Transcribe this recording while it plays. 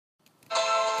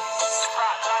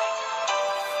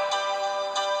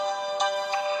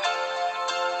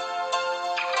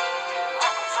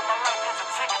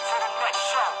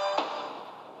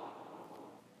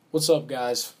What's up,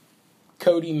 guys?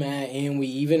 Cody, Matt, and we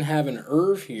even have an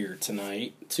Irv here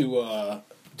tonight to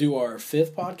do our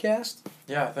fifth podcast.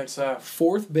 Yeah, I think so.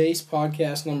 Fourth base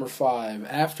podcast number 5.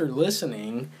 After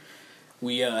listening,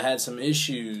 we had some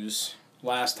issues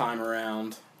last time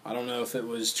around. I don't know if it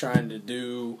was trying to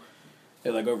do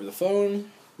it like over the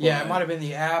phone. Yeah, it might have been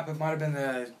the app. It might have been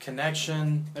the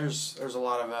connection. There's a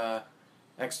lot of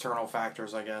external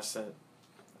factors, I guess, that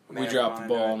we dropped the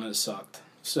ball and it sucked.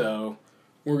 So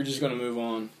we're just gonna move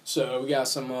on. So we got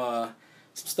some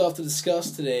stuff to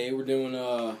discuss today. We're doing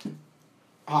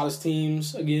hottest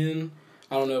teams again.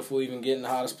 I don't know if we'll even get into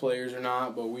hottest players or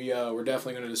not, but we're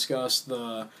definitely going to discuss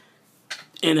the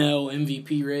NL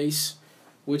MVP race,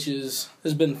 which has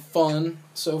been fun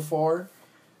so far.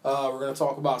 We're going to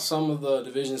talk about some of the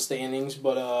division standings,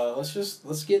 but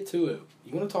let's get to it.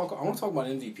 I want to talk about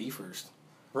MVP first.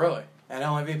 Really?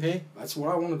 NL MVP? That's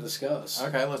what I want to discuss.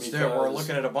 Okay, let's do it. We're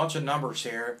looking at a bunch of numbers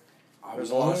here.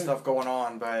 There's a lot of stuff going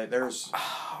on, but they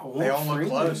all look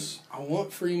close. I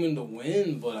want Freeman to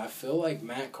win, but I feel like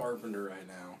Matt Carpenter right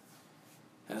now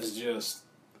has just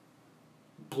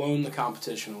blown the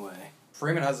competition away.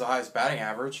 Freeman has the highest batting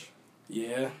average.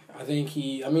 Yeah, I think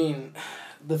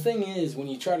the thing is, when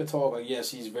you try to talk, like,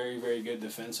 yes, he's very, very good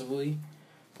defensively,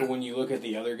 but when you look at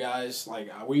the other guys, like,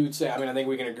 we would say, I think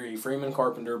we can agree, Freeman,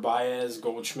 Carpenter, Baez,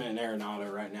 Goldschmidt, and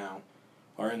Arenado right now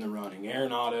are in the running.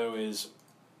 Arenado is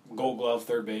Gold Glove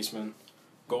third baseman.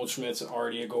 Goldschmidt's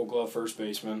already a Gold Glove first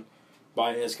baseman.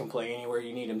 Baez can play anywhere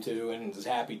you need him to and is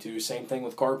happy to. Same thing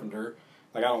with Carpenter.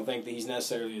 Like, I don't think that he's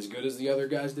necessarily as good as the other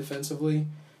guys defensively.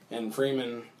 And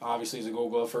Freeman, obviously, is a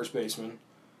Gold Glove first baseman.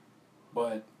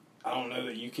 But I don't know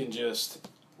that you can just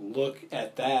look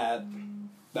at that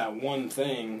one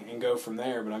thing and go from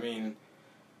there. But, I mean,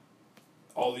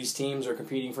 all these teams are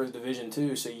competing for the division,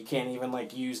 too, so you can't even,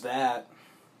 use that.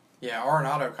 Yeah,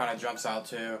 Arenado kind of jumps out,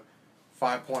 too.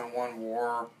 5.1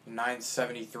 WAR,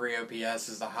 973 OPS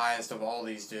is the highest of all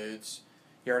these dudes.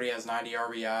 He already has 90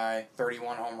 RBI,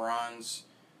 31 home runs.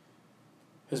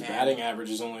 His batting average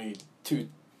is only two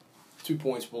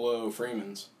points below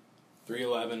Freeman's.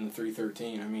 311 and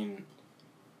 313. I mean,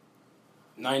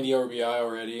 90 RBI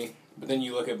already. But then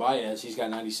you look at Baez, he's got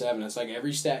 97. It's like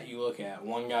every stat you look at,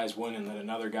 one guy's winning than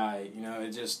another guy.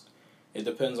 It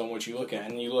depends on what you look at.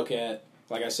 And you look at,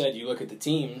 like I said, you look at the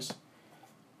teams.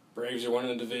 Braves are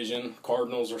winning the division.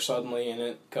 Cardinals are suddenly in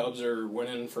it. Cubs are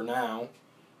winning for now.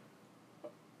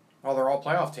 Oh, they're all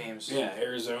playoff teams. Yeah,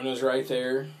 Arizona's right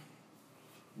there.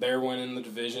 They're winning the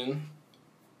division.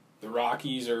 The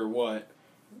Rockies are what?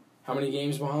 How many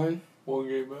games behind? 1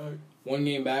 game back. 1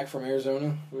 game back from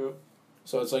Arizona? Yep.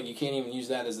 So it's like you can't even use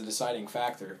that as a deciding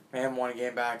factor. And 1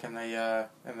 game back in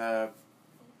the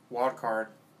wild card.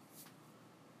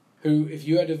 Who, if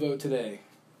you had to vote today,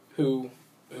 who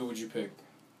would you pick?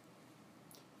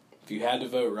 If you had to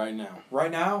vote right now.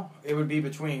 Right now, it would be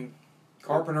between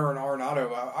Carpenter and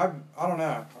Arenado. I don't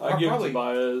know. I'd give it to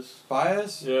Baez.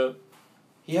 Baez? Yeah.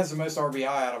 He has the most RBI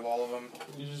out of all of them.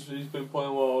 He's been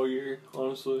playing well all year,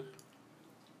 honestly.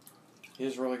 He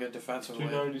is really good defensively.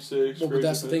 296. Well, but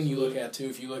that's the thing you look at, too.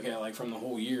 If you look at, from the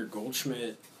whole year,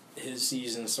 Goldschmidt, his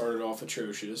season started off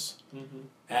atrocious,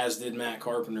 as did Matt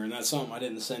Carpenter. And that's something I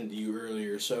didn't send to you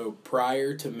earlier. So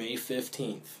prior to May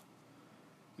 15th,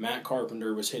 Matt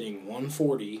Carpenter was hitting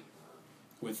 140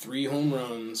 with 3 home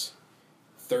runs,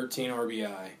 13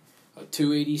 RBI, a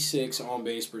 286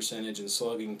 on-base percentage, and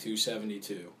slugging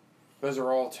 272. Those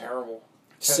are all terrible.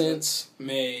 Since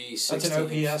May 16th. That's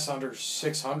an OPS under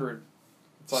 600.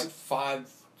 It's like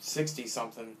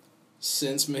 560-something.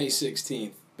 Since May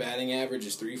 16th, batting average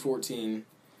is 314,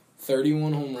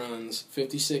 31 home runs,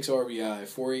 56 RBI,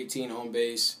 418 on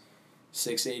base,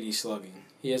 680 slugging.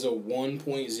 He has a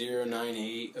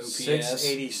 1.098 OPS.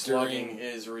 680 slugging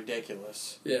is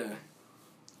ridiculous. Yeah.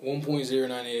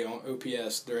 1.098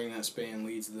 OPS during that span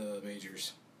leads the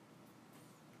majors.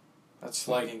 That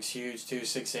slugging's huge, too.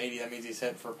 680, that means he's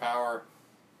hitting for power.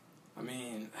 I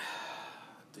mean,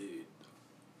 dude.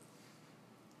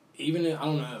 I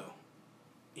don't know.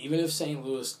 Even if St.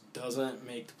 Louis doesn't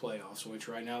make the playoffs, which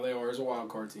right now they are as a wild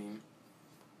card team,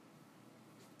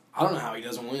 I don't know how he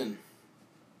doesn't win.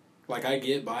 I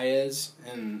get Baez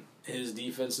and his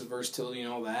defensive versatility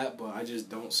and all that, but I just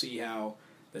don't see how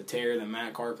the tear that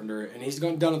Matt Carpenter, and he's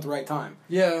done at the right time.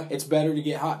 Yeah. It's better to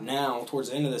get hot now towards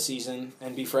the end of the season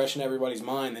and be fresh in everybody's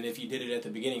mind than if you did it at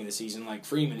the beginning of the season. Like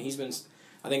Freeman,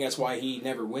 I think that's why he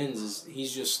never wins, is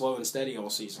he's just slow and steady all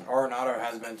season. Arenado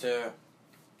has been too.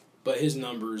 But his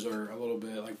numbers are a little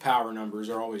bit, power numbers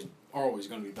are always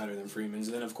going to be better than Freeman's.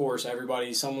 And then, of course,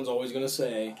 someone's always going to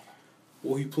say,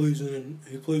 well, he plays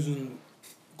in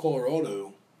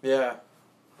Colorado. Yeah.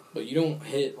 but you don't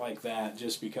hit like that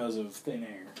just because of thin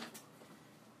air.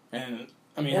 And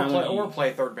I mean, or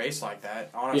play third base like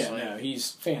that. Honestly, yeah, no,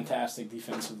 he's fantastic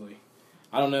defensively.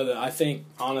 I don't know that. I think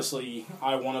honestly,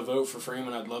 I want to vote for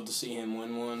Freeman. I'd love to see him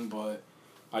win one, but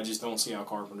I just don't see how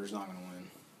Carpenter's not going to win.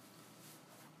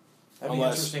 That'd be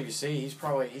interesting to see. He's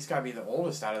got to be the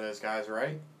oldest out of those guys,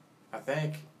 right? I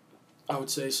think. I would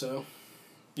say so.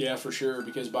 Yeah, for sure,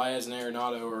 because Baez and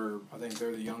Arenado I think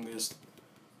they're the youngest.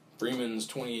 Freeman's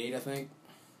 28, I think.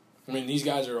 I mean, these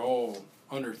guys are all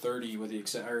under 30 with the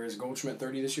exception, or is Goldschmidt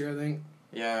 30 this year, I think?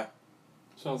 Yeah.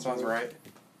 Sounds right.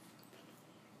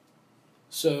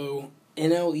 So,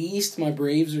 NL East, my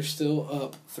Braves are still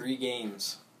up 3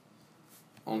 games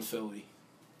on Philly.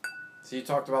 So you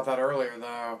talked about that earlier,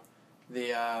 though.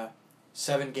 The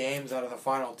 7 games out of the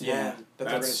final 10 that they're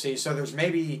going to see. So there's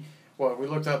maybe, we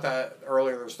looked at that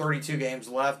earlier. There's 32 games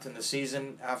left in the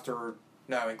season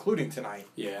including tonight.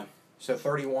 Yeah. So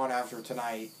 31 after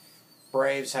tonight.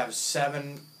 Braves have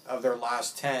 7 of their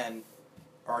last 10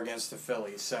 are against the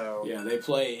Phillies. So yeah, they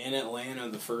play in Atlanta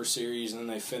the first series, and then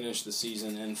they finish the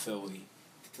season in Philly.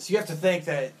 So you have to think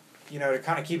that, to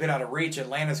kind of keep it out of reach,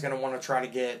 Atlanta's going to want to try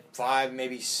to get 5,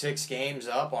 maybe 6 games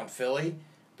up on Philly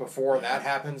before that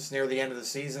happens near the end of the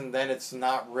season. Then it's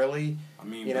not really,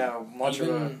 much of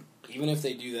a... Even if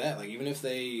they do that, like even if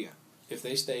they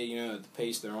stay, at the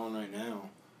pace they're on right now,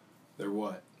 they're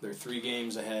what? They're 3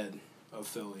 games ahead of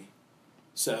Philly.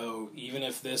 So even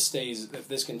if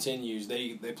this continues,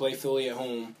 they play Philly at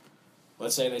home.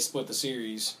 Let's say they split the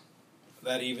series,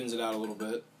 that evens it out a little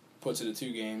bit, puts it at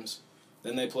 2 games.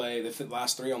 Then they play the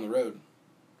last 3 on the road.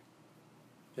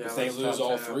 Yeah, if they lose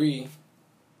all 3,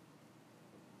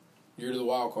 you're to the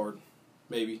wild card,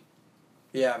 maybe.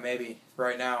 Yeah, maybe.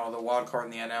 Right now, the wild card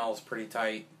in the NL is pretty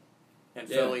tight. And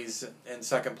Philly's in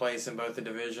second place in both the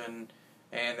division,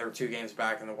 and they're 2 games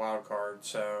back in the wild card.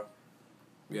 So,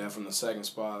 yeah, from the second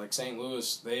spot, like St.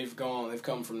 Louis, they've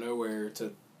come from nowhere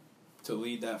to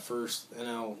lead that first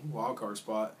NL wild card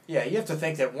spot. Yeah, you have to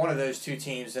think that one of those 2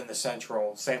 teams in the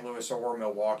Central, St. Louis or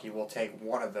Milwaukee, will take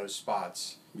one of those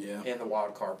spots. Yeah. In the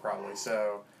wild card, probably.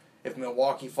 So, if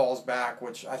Milwaukee falls back,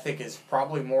 which I think is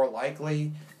probably more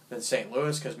likely than St.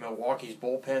 Louis, because Milwaukee's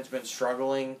bullpen's been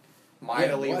struggling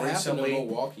mightily recently.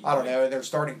 Milwaukee? I don't know. Their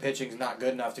starting pitching's not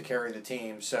good enough to carry the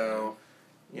team. So,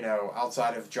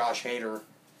 outside of Josh Hader,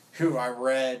 who I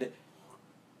read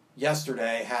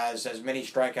yesterday has as many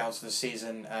strikeouts this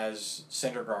season as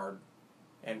Syndergaard.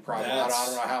 And probably, I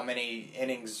don't know how many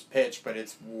innings pitched, but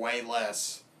it's way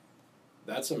less.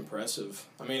 That's impressive.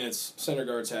 I mean,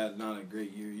 Syndergaard's had not a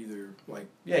great year either.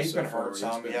 He's been hurt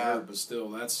some, hurt, but still,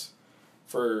 that's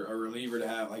for a reliever to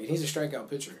have. He's a strikeout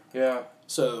pitcher. Yeah.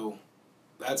 So,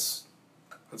 that's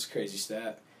a crazy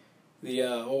stat. The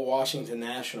old Washington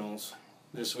Nationals,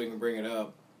 just so we can bring it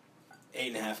up,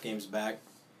 8.5 games back,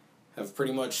 have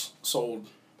pretty much sold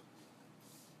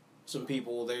some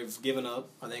people. They've given up,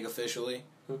 I think, officially.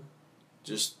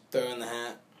 Just throw in the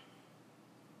hat.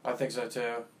 I think so,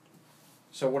 too.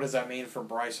 So what does that mean for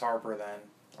Bryce Harper, then?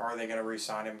 Are they going to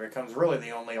re-sign him? It becomes really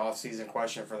the only off-season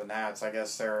question for the Nats. I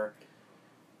guess they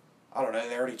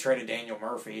already traded Daniel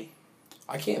Murphy.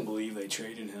 I can't believe they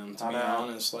traded him, to be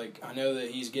honest. I know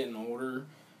that he's getting older,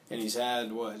 and he's had,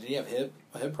 did he have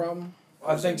a hip problem?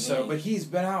 I think so, but he's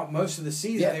been out most of the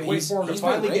season. Yeah, they wait for him to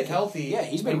finally get healthy. Yeah,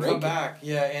 he's been come back.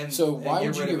 Yeah, so why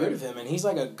would you get rid of him? And he's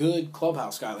a good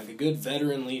clubhouse guy, a good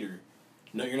veteran leader.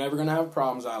 No, you're never going to have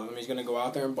problems out of him. He's going to go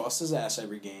out there and bust his ass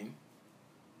every game.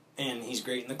 And he's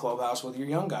great in the clubhouse with your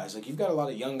young guys. You've got a lot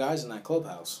of young guys in that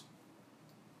clubhouse.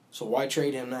 So why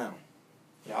trade him now?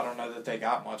 Yeah, I don't know that they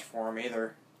got much for him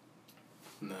either.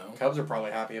 No. Cubs are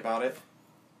probably happy about it.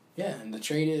 Yeah, and to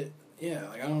trade it,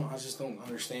 I just don't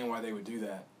understand why they would do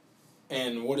that.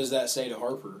 And what does that say to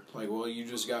Harper? You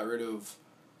just got rid of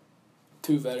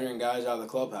 2 veteran guys out of the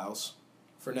clubhouse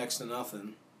for next to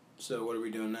nothing. So what are we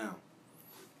doing now?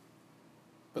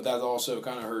 But that also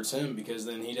kind of hurts him because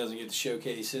then he doesn't get to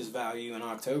showcase his value in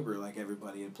October like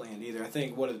everybody had planned either. I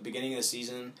think, at the beginning of the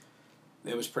season,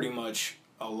 it was pretty much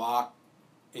a lock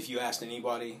if you asked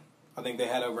anybody. I think they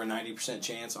had over a 90%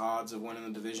 chance odds of winning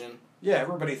the division. Yeah,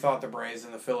 everybody thought the Braves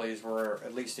and the Phillies were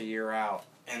at least a year out.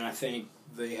 And I think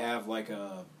they have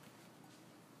a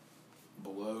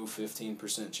below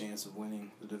 15% chance of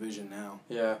winning the division now.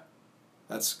 Yeah.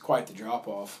 That's quite the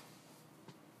drop-off.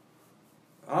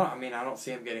 I don't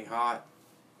see him getting hot.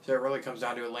 So it really comes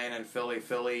down to Atlanta and Philly.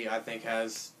 Philly, I think,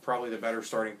 has probably the better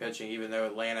starting pitching, even though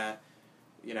Atlanta,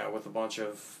 with a bunch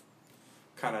of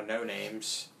kind of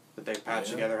no-names that they've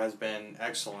patched together, has been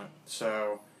excellent.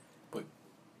 So, but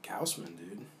Gausman,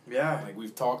 dude. Yeah.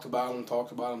 We've talked about him.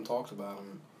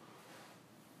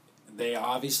 they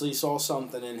obviously saw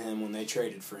something in him when they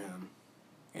traded for him,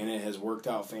 and it has worked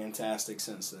out fantastic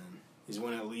since then. He's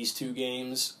won at least 2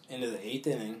 games into the 8th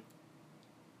inning.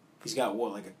 He's got,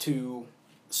 like a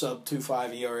sub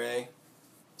 2.5 ERA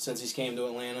since he's came to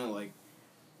Atlanta. Like,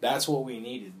 that's what we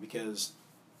needed, because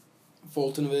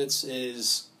Fultonovitz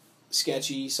is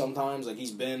sketchy sometimes. Like,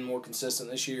 he's been more consistent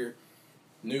this year.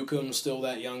 Newcomb's still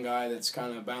that young guy that's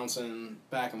kind of bouncing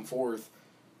back and forth.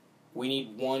 We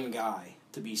need one guy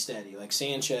to be steady. Like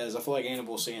Sanchez, I feel like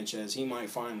Anibal Sanchez, he might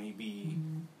finally be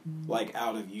like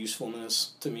out of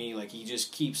usefulness to me. Like, he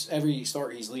just keeps, every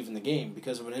start he's leaving the game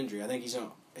because of an injury. I think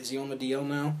is he on the DL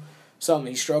now?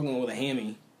 Something, he's struggling with a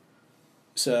hammy.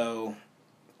 So,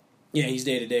 yeah, he's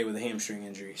day-to-day with a hamstring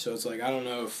injury. So it's like, I don't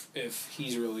know if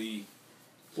he's really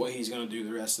what he's going to do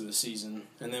the rest of the season.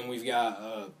 And then we've got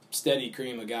a steady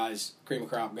cream of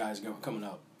crop guys coming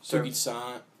up. So- Touki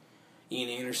Toussaint, Ian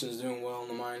Anderson's doing well in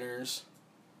the minors.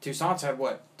 Toussaint's had,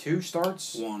 2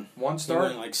 starts? One One He start?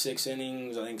 went like 6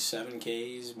 innings, I think 7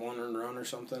 Ks, 1 earned run or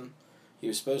something. He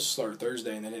was supposed to start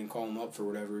Thursday, and they didn't call him up for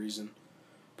whatever reason.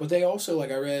 But they also,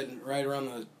 like I read right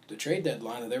around the trade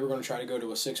deadline, that they were going to try to go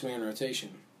to a 6-man rotation.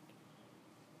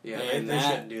 Yeah, And they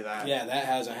shouldn't do that. Yeah, that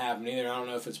hasn't happened either. I don't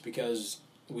know if it's because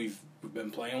we've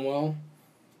been playing well,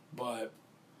 but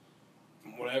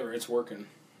whatever, it's working.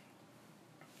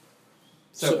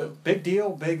 So big deal,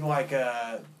 big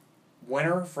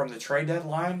winner from the trade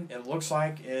deadline, it looks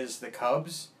like, is the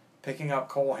Cubs picking up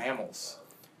Cole Hamels.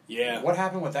 Yeah. What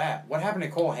happened with that? What happened to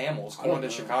Cole Hamels I going don't to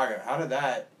know. Chicago? How did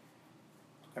that...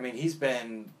 I mean, he's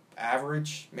been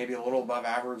average, maybe a little above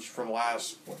average for the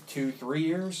last, 2-3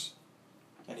 years?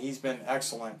 And he's been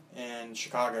excellent in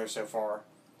Chicago so far.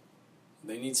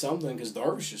 They need something because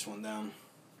Darvish just went down.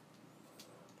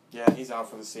 Yeah, he's out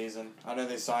for the season. I know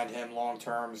they signed him long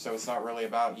term, so it's not really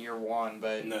about year one,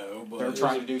 but No, but they're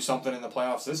trying to do something in the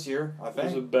playoffs this year, I It was a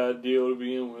think. bad deal to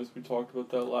begin with. We talked about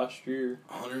that last year.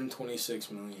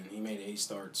 $126 million. He made 8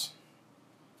 starts.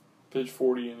 Pitched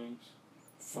 40 innings.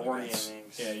 40 That's-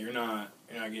 innings. Yeah, you're not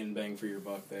getting bang for your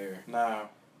buck there. No.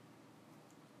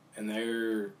 And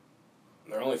they're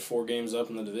only 4 games up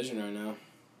in the division right now.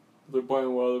 They're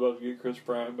playing well. They're about to get Chris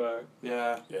Bryant back.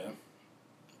 Yeah. Yeah.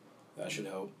 That should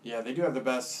help. Yeah, they do have the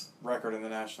best record in the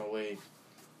National League.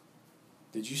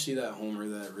 Did you see that homer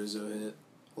that Rizzo hit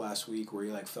last week where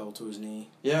he fell to his knee?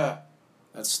 Yeah.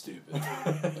 That's stupid.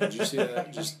 Did you see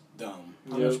that? Just dumb.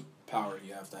 How Yep. much power do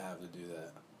you have to do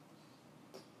that?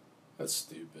 That's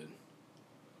stupid.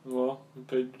 Well, we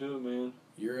paid to do it, man.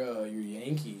 Your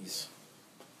Yankees.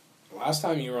 Last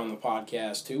time you were on the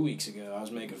podcast 2 weeks ago, I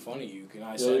was making fun of you. And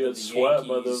I Yeah, said they that got the swept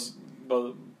Yankees, by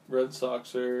the Red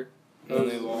Sox there. and then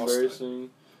they That was lost embarrassing.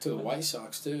 to the White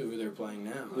Sox too, who they're playing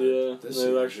now. Yeah, This they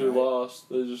series, actually right? lost.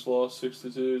 They just lost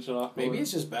 6-2 to knock Maybe one.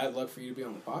 it's just bad luck for you to be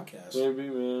on the podcast. Maybe,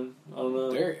 man. I don't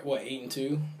know. They're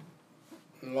 8-2.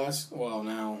 And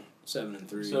now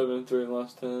 7-3. 7-3 in the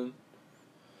last 10.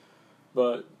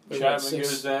 But They're Chapman about 6.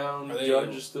 goes down. Are they-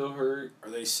 Judge is still hurt. Are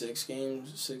they 6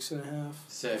 games? 6.5?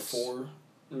 6. 4?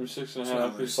 Maybe 6.5 So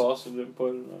because there's- Boston didn't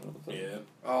put it. I don't think. Yeah.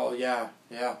 Oh, yeah.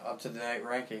 Yeah, up to date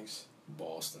rankings.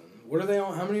 Boston. What are they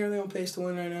on? How many are they on pace to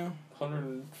win right now?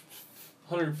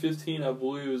 115, I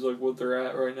believe, is what they're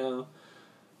at right now.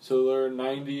 So they're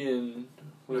 90 and...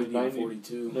 What is it, 90,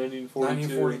 42. 90 and 42.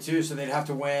 90 and 42, so they'd have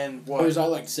to win, Or as what? I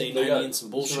like to say, They 90 got- and some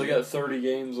bullshit. So they got 30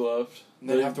 games left.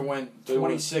 They'd have to win they won.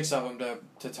 26 of them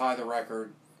to tie the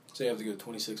record. So you have to go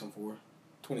 26-4.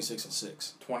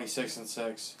 26-6. 26 and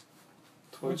 6.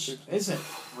 Which 26. isn't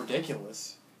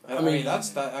ridiculous. I mean, mean,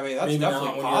 that's Maybe definitely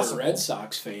not when possible. you're a Red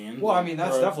Sox fan. Well, I mean,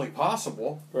 that's Right. definitely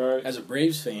possible. Right. as a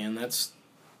Braves fan, that's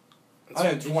I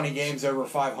know 20 games over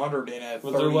 500 in a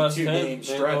But their last 32 10 game they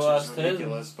stretch is last 10.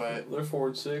 ridiculous, but They're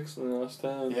 4-6 in the last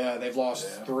 10. yeah, they've lost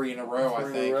Yeah. 3 in a row, I 3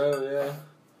 in think. a row, yeah.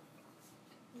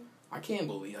 I can't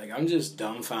believe. I'm just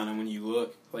dumbfounded when you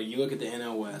look. You look at the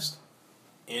NL West,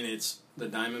 and it's the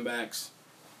Diamondbacks,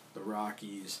 the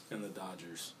Rockies, and the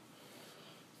Dodgers.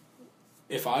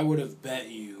 If I would have bet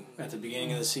you at the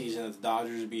beginning of the season that the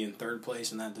Dodgers would be in 3rd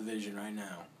place in that division right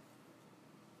now,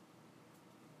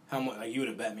 how much? You would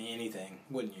have bet me anything,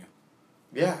 wouldn't you?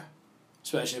 Yeah.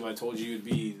 Especially if I told you it'd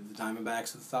be the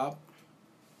Diamondbacks at the top.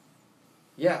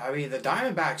 Yeah, I mean, the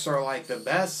Diamondbacks are the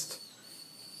best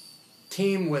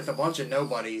team with a bunch of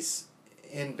nobodies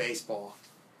in baseball.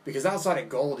 Because outside of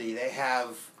Goldie, they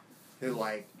have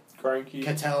Cranky.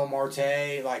 Ketel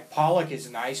Marte, Pollock is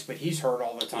nice, but he's hurt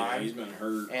all the Yeah, time. he's been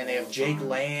hurt. And they all have the Jake time.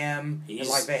 Lamb,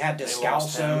 He's- and they had They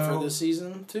lost him for Descalso. this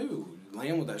season too.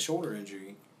 Lamb with that shoulder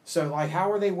injury. So,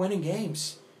 how are they winning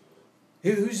games?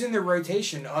 Who's in their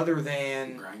rotation other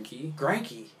than Greinke.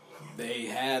 Greinke? They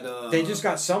had. They just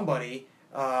got somebody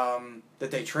that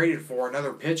they traded for,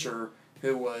 another pitcher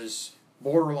who was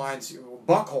borderlines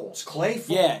Buckholes. Clay.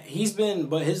 Yeah, he's been,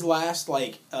 but his last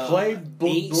Clay 8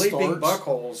 bleeping starts,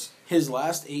 Buckholes. his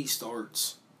last 8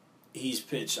 starts, he's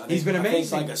pitched. He's been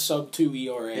amazing. I think like a sub-2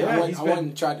 ERA. Yeah, I went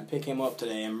and tried to pick him up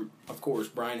today, and of course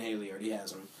Brian Haley already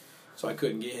has him, so I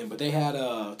couldn't get him. But they had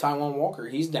Taijuan Walker.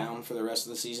 He's down for the rest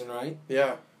of the season, right?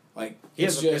 Yeah. Like He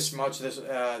hasn't pitched much this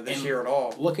year at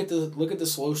all. Look at the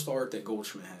slow start that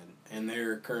Goldschmidt had, and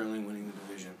they're currently winning the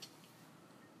division.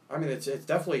 I mean, it's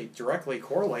definitely directly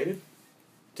correlated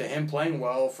to him playing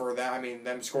well for that. I mean,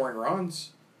 them scoring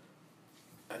runs.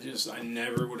 I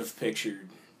never would have pictured.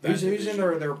 Who's in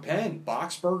their pen?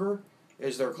 Boxberger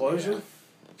is their closer. Yeah.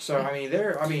 So I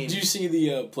mean, Did you see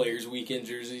the Players Weekend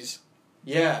jerseys?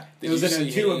 Yeah, it was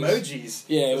in 2 emojis.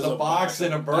 Yeah, it was a box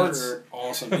and a burger. That's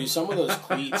awesome, dude. Some of those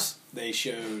cleats they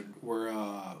showed were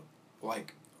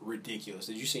like ridiculous.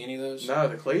 Did you see any of those? No,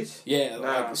 the cleats. Yeah, No.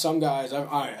 like some guys.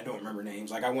 I don't remember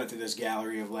names. Like I went through this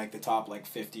gallery of like the top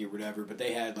 50 or whatever, but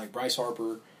they had like Bryce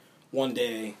Harper one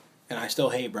day, and I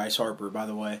still hate Bryce Harper, by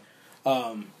the way.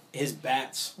 His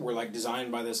bats were like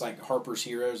designed by this like Harper's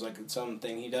Heroes, like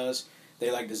something he does. They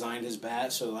like designed his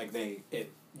bat so like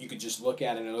you could just look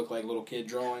at it and it looked like a little kid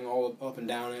drawing all up and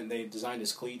down it. And they designed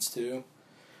his cleats too.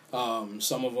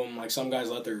 Some of them, like some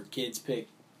guys let their kids pick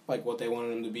like what they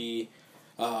wanted them to be.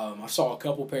 I saw a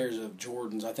couple pairs of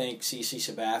Jordans. I think CC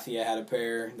Sabathia had a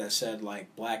pair that said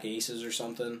like Black Aces or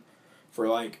something for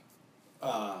like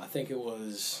I think it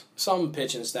was some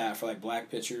pitching staff for like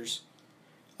black pitchers.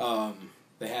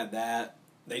 They had that.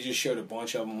 They just showed a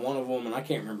bunch of them. One of them, and I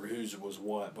can't remember whose was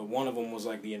what, but one of them was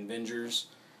like the Avengers,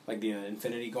 like the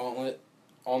Infinity Gauntlet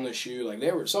on the shoe. Like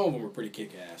some of them were pretty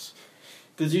kick ass.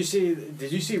 Did you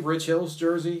see Rich Hill's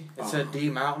jersey? It said D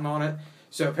Mountain on it.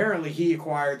 So apparently he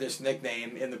acquired this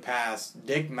nickname in the past,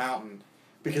 Dick Mountain,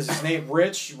 because his name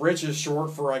Rich is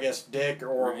short for I guess Dick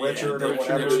or Richard or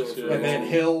whatever, and then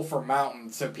Hill for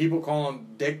Mountain. So people call him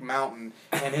Dick Mountain,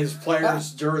 and his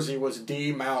player's jersey was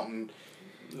D Mountain.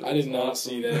 I did not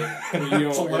see that. You don't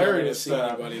It's hilarious. See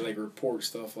anybody like report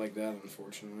stuff like that.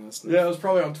 Unfortunately, Yeah, it was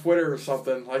probably on Twitter or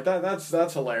something like that.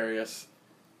 That's hilarious.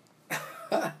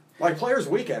 Like Players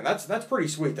Weekend, that's pretty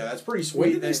sweet though. That's pretty sweet. When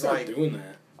did they start like, doing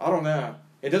that? I don't know.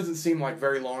 It doesn't seem like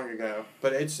very long ago,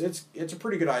 but it's a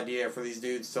pretty good idea for these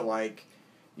dudes to like,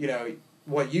 you know,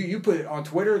 what you put on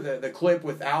Twitter the clip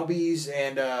with Albies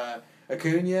and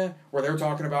Acuna where they're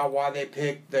talking about why they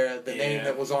picked the name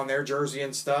that was on their jersey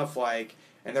and stuff like,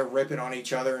 and they're ripping on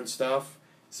each other and stuff.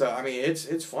 So I mean,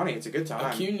 it's funny. It's a good time.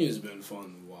 Acuna's been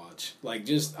fun to watch. Like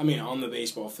on the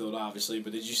baseball field obviously,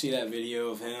 but did you see that video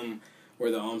of him where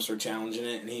the umps are challenging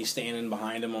it and he's standing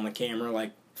behind him on the camera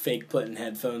like fake putting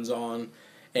headphones on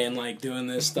and like doing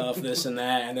this stuff, this and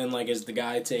that, and then like as the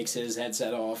guy takes his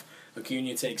headset off,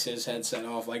 Acuna takes his headset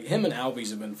off. Like him and Albies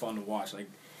have been fun to watch. Like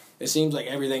it seems like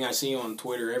everything I see on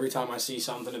Twitter, every time I see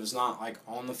something, if it's not like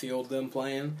on the field them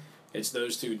playing, it's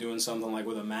those two doing something like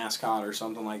with a mascot or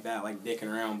something like that, like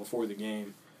dicking around before the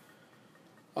game.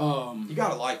 You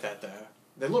gotta like that though.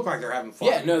 They look like they're having fun.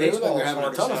 Yeah, no, they look like they're Baseball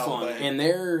having is a ton hard of as hell, fun, but- and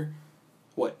they're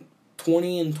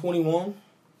 20 and 21.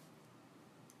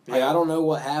 Yeah. Like, I don't know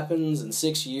what happens in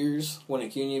 6 years when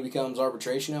Acuna becomes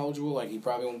arbitration eligible. Like he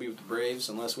probably won't be with the Braves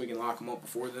unless we can lock him up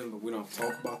before then. But we don't have to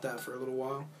talk about that for a little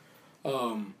while.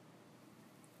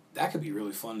 That could be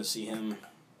really fun to see him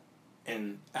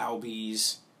and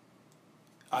Albies.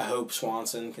 I hope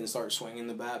Swanson can start swinging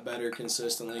the bat better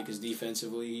consistently because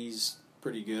defensively he's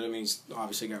pretty good. I mean, he's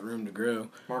obviously got room to grow.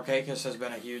 Markakis has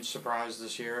been a huge surprise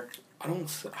this year. I don't.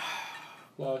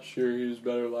 Last year, he was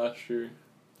better last year.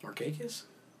 Markakis?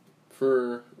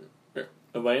 For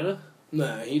Atlanta?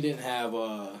 No, he didn't have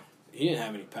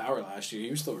any power last year. He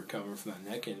was still recovering from that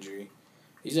neck injury.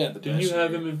 He's had the best Did you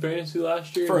have year. him in fantasy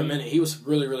last year? For a minute? He was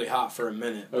really, really hot for a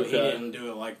minute, but he Okay. didn't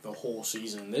do it like the whole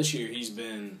season. This year he's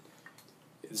been.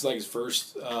 It's like his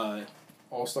first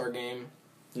All-Star game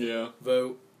Yeah.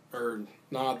 vote, or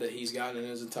nod that he's gotten in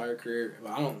his entire career.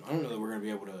 But I don't know that we're gonna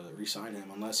be able to re-sign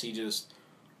him unless he just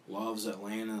loves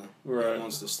Atlanta Right. and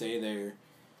wants to stay there.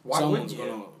 Why wouldn't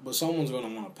you? Someone's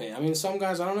gonna want to pay. I mean, some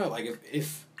guys, I don't know. Like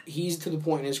if he's to the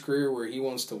point in his career where he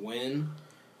wants to win,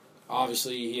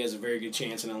 obviously he has a very good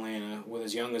chance in Atlanta with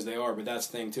as young as they are. But that's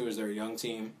the thing too, is they're a young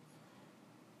team.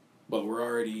 But we're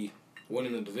already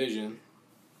winning the division.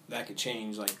 That could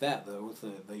change like that though with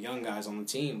the young guys on the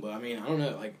team. But I mean, I don't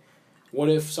know. Like, what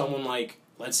if someone like,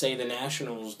 let's say the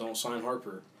Nationals don't sign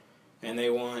Harper, and they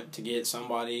want to get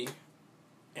somebody,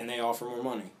 and they offer more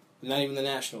money. Not even the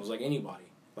Nationals, like anybody.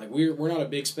 Like we're not a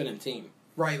big spending team.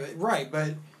 Right,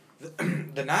 but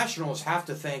the Nationals have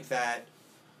to think that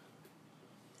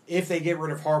if they get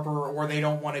rid of Harper or they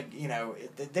don't want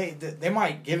to, they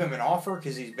might give him an offer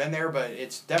because he's been there, but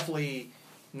it's definitely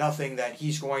nothing that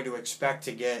he's going to expect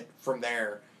to get from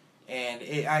there. And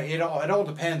it all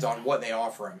depends on what they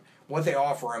offer him. What they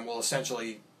offer him will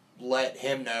essentially let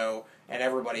him know and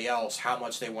everybody else how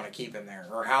much they want to keep him there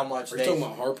or how much Are you talking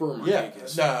about Harper or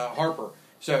Markakis? Yeah, Harper.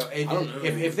 So I don't know.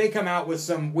 if they come out with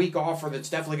some weak offer that's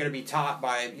definitely going to be topped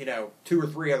by 2 or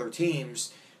 3 other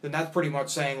teams, then that's pretty much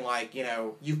saying like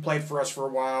you've played for us for a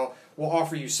while, we'll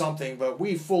offer you something, but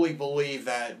we fully believe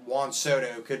that Juan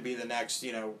Soto could be the next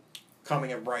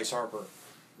coming of Bryce Harper.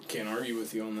 Can't argue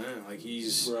with you on that. Like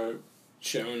he's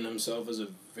shown himself as a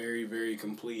very, very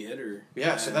complete hitter.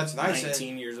 Yeah, so that's nice.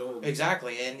 19 years old.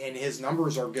 Exactly, and his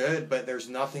numbers are good, but there's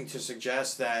nothing to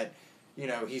suggest that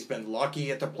he's been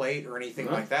lucky at the plate or anything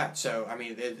like that. So I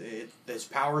mean, his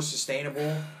power is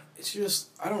sustainable. It's just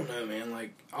I don't know, man.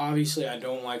 Like obviously, I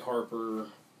don't like Harper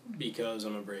because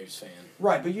I'm a Braves fan.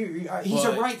 Right, but he's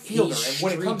a right fielder, and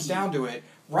when it comes down to it,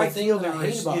 right fielder I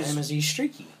hate about him is he's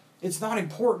streaky. It's not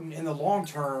important in the long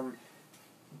term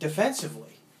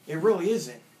defensively. It really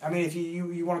isn't. I mean, if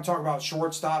you want to talk about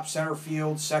shortstop, center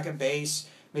field, second base,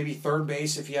 maybe third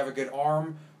base if you have a good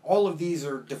arm, all of these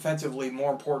are defensively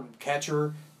more important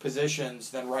catcher positions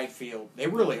than right field. They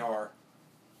really are.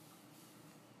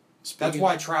 That's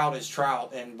why Trout is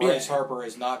Trout and Bryce Harper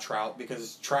is not Trout,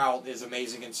 because Trout is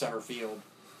amazing in center field.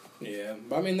 Yeah,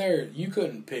 but I mean, you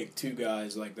couldn't pick 2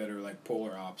 guys like that are like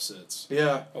polar opposites.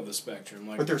 Yeah, of the spectrum.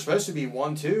 Like, but they're supposed to be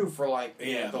 1-2 for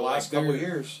the last couple of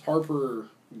years. Harper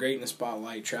great in the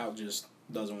spotlight. Trout just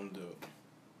doesn't want to do it.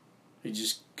 He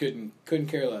just couldn't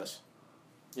care less.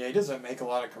 Yeah, he doesn't make a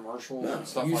lot of commercials and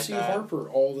stuff like that. You see Harper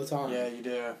all the time. Yeah, you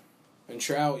do. And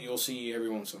Trout, you'll see every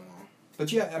once in a while.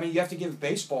 But yeah, I mean, you have to give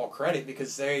baseball credit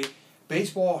because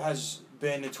baseball has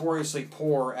been notoriously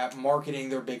poor at marketing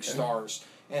their big stars.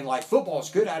 And like football's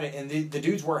good at it, and the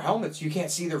dudes wear helmets. You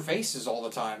can't see their faces all the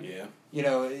time. Yeah.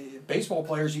 Baseball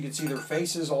players, you can see their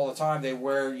faces all the time. They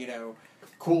wear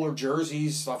cooler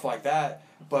jerseys, stuff like that.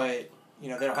 But they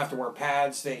don't have to wear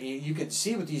pads. You can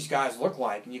see what these guys look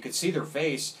like, and you can see their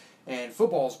face. And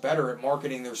football's better at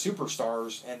marketing their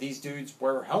superstars, and these dudes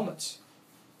wear helmets.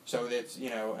 So that's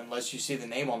unless you see the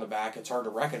name on the back, it's hard to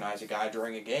recognize a guy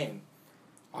during a game.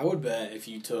 I would bet if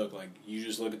you took you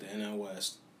just look at the NL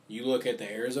West. You look at the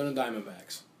Arizona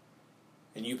Diamondbacks,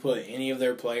 and you put any of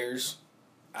their players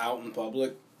out in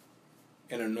public,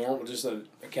 and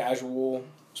a casual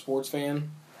sports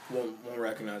fan won't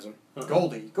recognize them.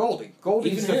 Goldie's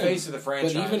the face of the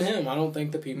franchise. But even him, I don't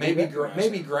think the people maybe him.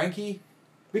 Greinke,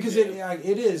 because it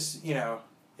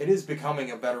is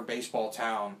becoming a better baseball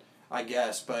town, I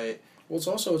guess. But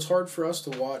it's hard for us to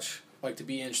watch. To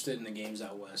be interested in the games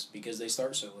out west because they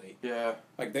start so late. Yeah.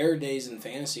 There are days in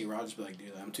fantasy where I'll just be like,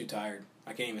 dude, I'm too tired.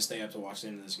 I can't even stay up to watch the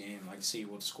end of this game. To see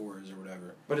what the score is or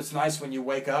whatever. But it's nice when you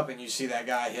wake up and you see that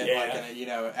guy hit added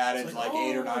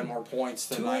 8 or 9 more points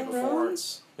the night before.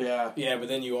 Runs? Yeah. Yeah, but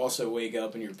then you also wake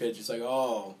up and your pitch is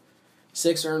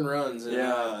 6 earned runs in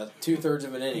 2/3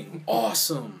 of an inning.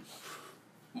 Awesome.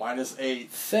 -8.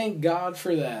 Thank God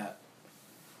for that.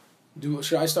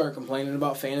 Should I start complaining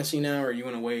about fantasy now, or you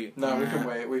want to wait? No, we can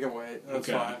wait. We can wait. That's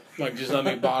fine. Just let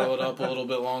me bottle it up a little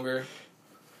bit longer.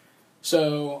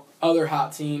 So, other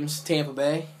hot teams, Tampa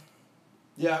Bay.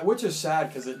 Yeah, which is sad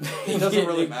because it doesn't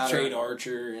really matter. Trade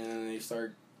Archer, and then they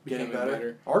start getting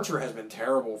better. Archer has been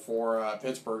terrible for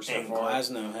Pittsburgh so far. And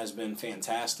Glasnow has been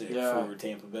fantastic for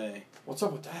Tampa Bay. What's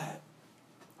up with that?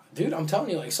 Dude, I'm telling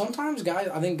you, sometimes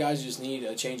I think guys just need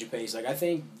a change of pace. I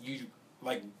think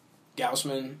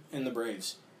Gausman and the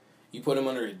Braves. You put them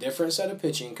under a different set of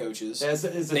pitching coaches. Yeah, is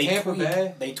the Tampa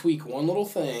Bay? They tweak one little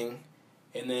thing,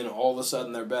 and then all of a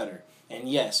sudden they're better. And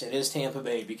yes, it is Tampa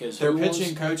Bay because their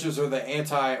pitching coaches are the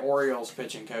anti-Orioles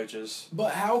pitching coaches.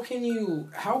 But how can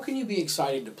you be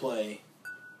excited to play,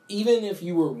 even if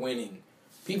you were winning?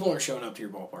 People aren't showing up to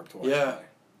your ballpark to watch play.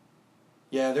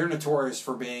 Yeah, they're notorious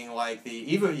for being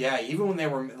even when they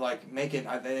were making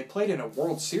they played in a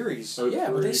World Series.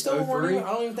 Yeah, but they still weren't.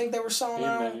 I don't even think they were selling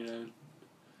out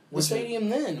the stadium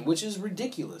then, which is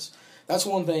ridiculous. That's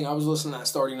one thing. I was listening to that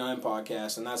Starting 9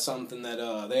 podcast, and that's something that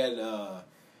they had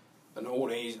an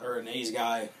old A's or an A's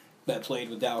guy that played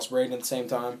with Dallas Braden at the same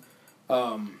time,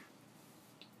 and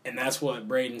that's what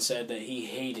Braden said that he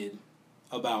hated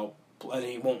about, and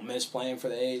he won't miss playing for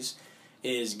the A's.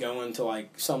 Is going to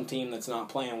some team that's not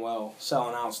playing well,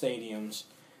 selling out stadiums,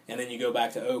 and then you go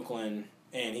back to Oakland,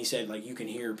 and he said you can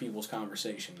hear people's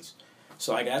conversations.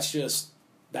 So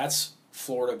that's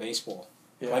Florida baseball.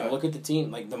 Yeah. Look at the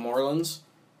team, the Marlins,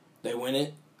 they win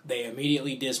it they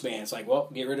immediately disband. It's like, well,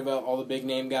 get rid of all the big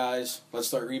name guys. Let's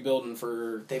start rebuilding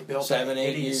for They built 7, that 8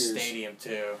 idiot years. stadium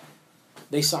too.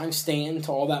 They signed Stanton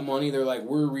to all that money. They're like,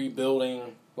 we're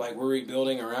rebuilding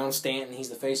around Stanton. He's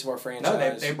the face of our franchise.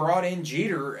 No, they brought in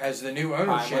Jeter as the new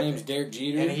ownership. Hi, my name's Derek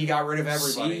Jeter. And he got rid of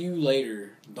everybody. See you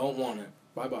later. Don't want it.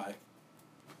 Bye-bye.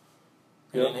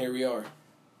 And Yep. then here we are.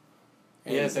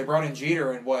 And Yes, they brought in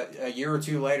Jeter, and a year or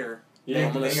two later? Yeah,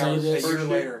 I'm gonna they say got, this. a year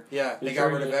later. Yeah, they He got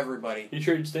rid traded of it. everybody. He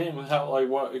traded Stanton without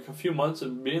a few months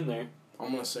of being there.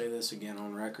 I'm going to say this again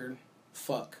on record.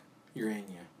 Fuck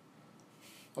Urania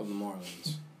of the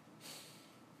Marlins.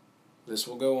 This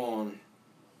will go on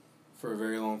for a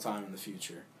very long time in the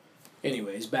future.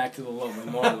 Anyways, back to the lovely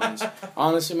Marlins.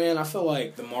 Honestly, man, I feel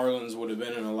like the Marlins would have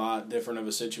been in a lot different of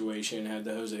a situation had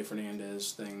the Jose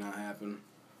Fernandez thing not happened.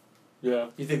 Yeah.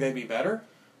 You think they'd be better?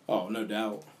 Oh, no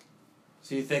doubt.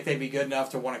 So you think they'd be good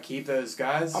enough to want to keep those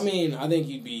guys? I mean, I think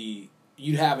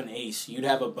you'd have an ace. You'd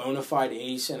have a bona fide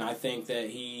ace, and I think that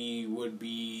he would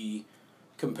be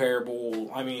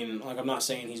comparable. I mean, like, I'm not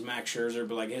saying he's Max Scherzer,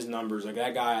 but, like, his numbers, like,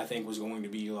 that guy I think was going to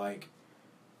be, like,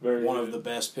 Very one good. of the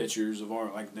best pitchers of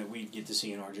our, like, that we get to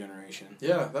see in our generation.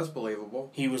 Yeah, that's believable.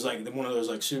 He was, like, one of those,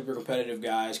 like, super competitive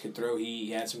guys, could throw heat,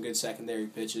 he had some good secondary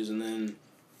pitches, and then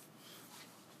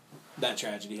that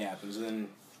tragedy happens, and then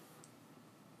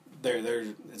there,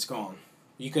 it's gone.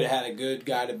 You could have had a good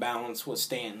guy to balance with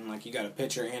Stanton. Like, you got a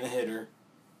pitcher and a hitter.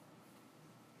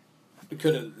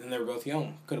 Could have, and they were both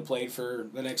young. Could have played for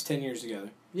the next 10 years together.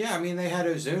 Yeah, I mean, they had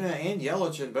Ozuna and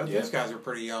Yelich, and both Yeah. those guys were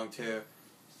pretty young, too.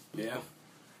 Yeah.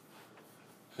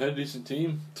 Had a decent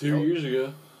team 2 Yep. years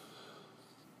ago.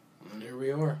 And here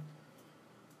we are.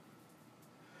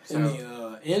 So, In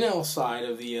the NL side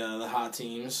of the hot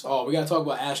teams, we got to talk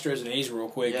about Astros and A's real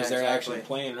quick because Yeah, they're exactly. actually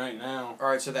playing right now. all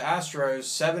right, so the Astros,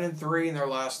 7-3 in their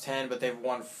last 10, but they've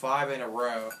won 5 in a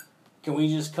row. Can we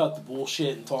just cut the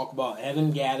bullshit and talk about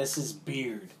Evan Gaddis's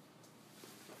beard?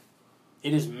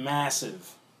 It is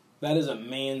massive. That is a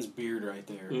man's beard right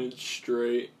there. It's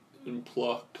straight and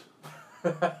plucked.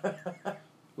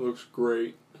 Looks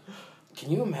great.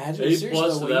 Can you imagine? A+ Seriously,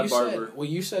 to what that you barber. said, what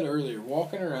you said earlier,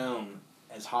 walking around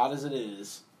as hot as it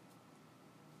is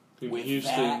In with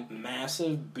Houston. that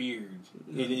massive beard,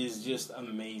 it is just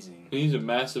amazing. He's a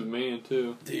massive man,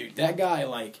 too. Dude, that guy,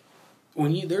 like,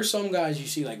 there's some guys you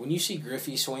see, like, when you see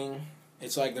Griffey swing,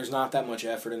 it's like there's not that much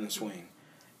effort in the swing.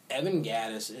 Evan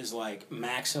Gaddis is, like,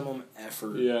 maximum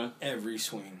effort Yeah. every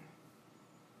swing.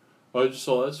 I just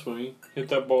saw that swing. Hit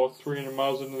that ball 300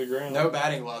 miles into the ground. No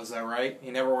batting gloves, though, right?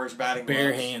 He never wears batting gloves.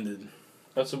 Barehanded.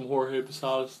 That's some Jorge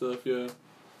Posada stuff, yeah.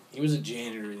 He was a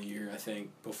janitor of the year, I think,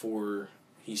 before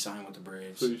he signed with the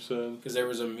Braves. That's what you said. Because there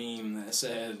was a meme that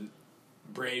said,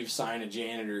 Braves sign a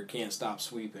janitor, can't stop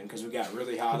sweeping. Because we got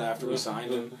really hot after we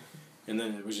signed him. And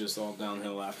then it was just all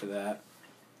downhill after that.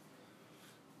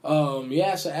 So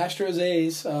Astros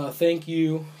A's, thank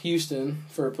you, Houston,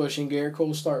 for pushing Garrett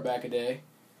Cole's start back a day.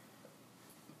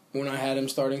 When I had him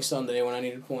starting Sunday when I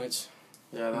needed points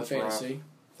Yeah, in that's fantasy. rough.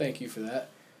 Thank you for that.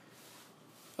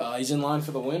 He's in line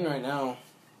for the win right now.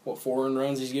 What, 4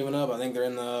 runs he's given up? I think they're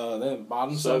in the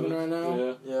bottom 7 right now.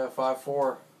 Yeah. Yeah,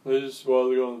 5-4. They're just, they're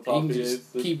going to the He top can of the just eighth.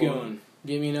 at this keep point. going.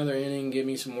 Give me another inning. Give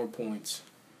me some more points.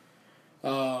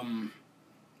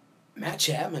 Matt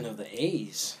Chapman of the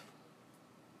A's.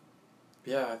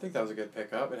 Yeah, I think that was a good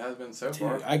pickup. It has been so Dude,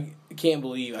 far. I can't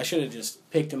believe I should have just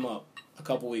picked him up a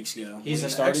couple weeks ago. He's When an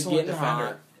he started excellent getting defender.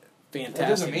 hot. Fantastic. That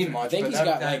doesn't mean much, I think but he's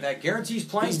that, got that guarantees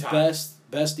playing he's time.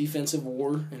 best defensive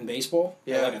WAR in baseball.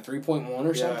 Yeah. Like a 3.1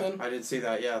 or something. I did see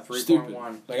that. Yeah, 3.1.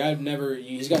 Stupid. Like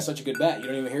he's got such a good bat. You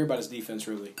don't even hear about his defense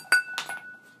really.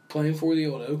 Playing for the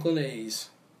old Oakland A's.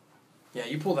 Yeah,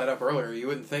 you pulled that up earlier. You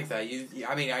wouldn't think that.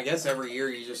 I mean, I guess every year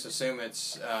you just assume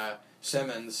it's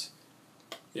Simmons.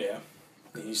 Yeah,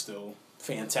 he's still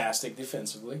fantastic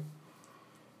defensively.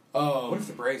 What if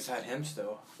the Braves had him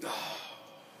still?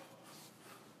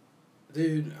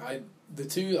 Dude,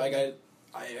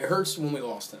 it hurts when we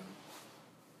lost him.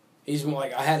 He's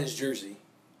like, I had his jersey,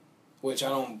 which I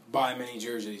don't buy many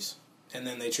jerseys, and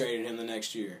then they traded him the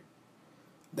next year.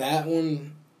 That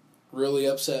one really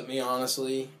upset me,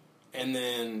 honestly, and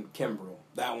then Kimbrel.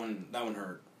 That one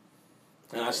hurt.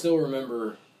 And I still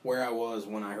remember where I was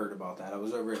when I heard about that. I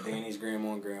was over at Danny's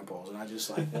grandma and grandpa's, and I just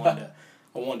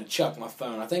wanted to chuck my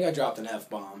phone. I think I dropped an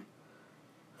F-bomb.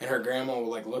 And her grandma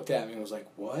looked at me and was like,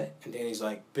 "What?" And Danny's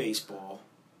like, "Baseball."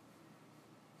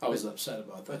 I was upset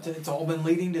about that. But it's all been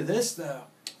leading to this, though.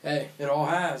 Hey, It all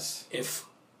has. if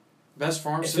Best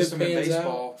farm it system in pans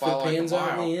baseball out, by if it like a pans out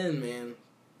in mile. the end, man.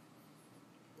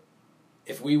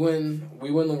 If we win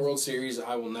the World Series,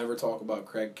 I will never talk about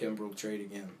Craig Kimbrel trade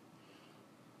again.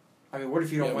 I mean, what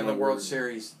if you don't Yeah, win the my World word.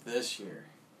 Series this year?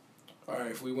 All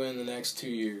right, if we win the next 2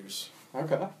 years,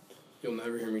 Okay. you'll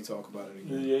never hear me talk about it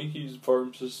The again. Yankees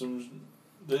farm systems,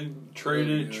 they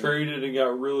traded good. traded and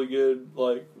got really good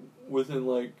like within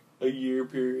like a year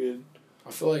period.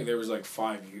 I feel like there was like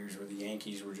 5 years where the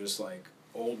Yankees were just like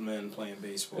old men playing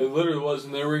baseball. It literally was,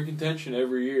 and they were in contention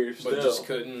every year. Still, But just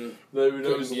couldn't. they would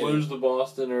couldn't always get lose it. to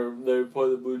Boston, or they would play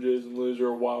the Blue Jays and lose, or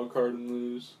a wild card and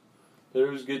lose. They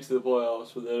always get to the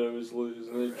playoffs, but they always lose,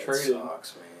 and they Red traded.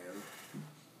 Sox, man.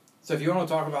 So if you want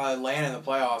to talk about Atlanta in the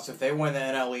playoffs, if they win the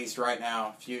NL East right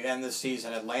now, if you end the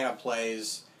season, Atlanta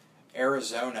plays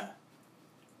Arizona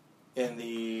in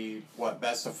the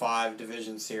best of 5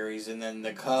 division series, and then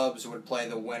the Cubs would play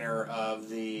the winner of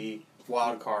the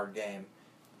wild card game,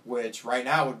 which right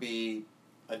now would be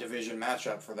a division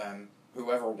matchup for them,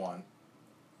 whoever won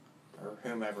or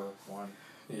whomever won.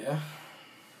 Yeah.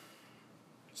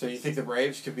 So you think the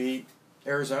Braves could beat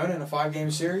Arizona in a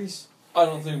 5-game series? I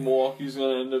don't think Milwaukee's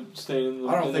going to end up staying in the,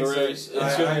 I don't in think the so. race. It's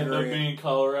I going to end up agree. being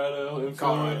Colorado and Florida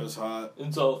Colorado's hot.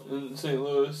 in St.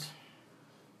 Louis.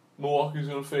 Milwaukee's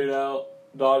going to fade out.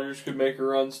 Dodgers could make a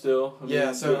run still.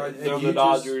 Yeah, so they're you the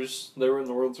Dodgers. They were in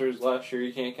the World Series last year.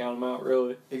 You can't count them out,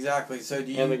 really. Exactly. So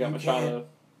do you? And they got you Machado can't-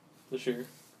 this year.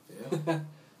 Yeah.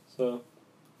 So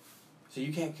So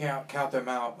you can't count them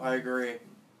out. I agree.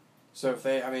 So if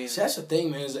they, I mean, See, that's the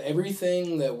thing, man, is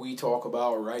everything that we talk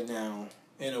about right now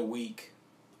in a week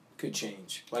could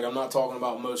change. Like, I'm not talking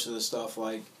about most of the stuff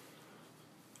like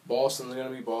Boston's going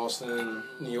to be Boston,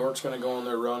 New York's going to go on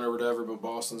their run or whatever, but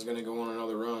Boston's going to go on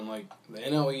another run. Like, the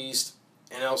NL East,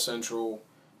 NL Central,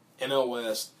 NL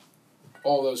West,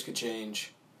 all those could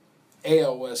change.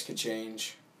 AL West could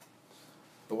change.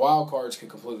 The wild cards could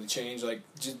completely change. Like,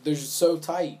 they're just so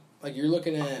tight. Like, you're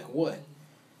looking at, what?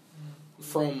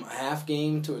 From a half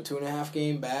game to a 2.5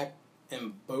 game back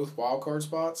in both wild card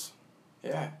spots.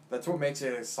 yeah, that's what makes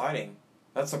it exciting.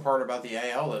 That's the part about the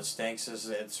AL that stinks is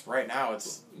it's right now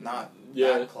it's not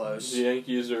that close. The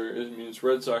Yankees are. I mean, it's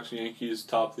Red Sox and Yankees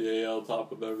top the AL,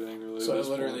 top of everything really. So at it this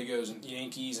literally point. goes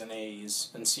Yankees and A's,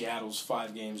 and Seattle's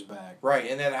 5 games back. Right,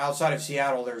 and then outside of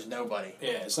Seattle, there's nobody.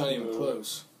 Yeah, it's not even No.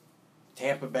 close.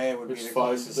 Tampa Bay would be There's the five.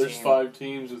 closest There's team. 5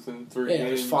 teams within 3 Yeah, games.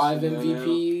 there's 5 in the NL.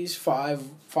 MVPs,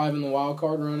 five in the wild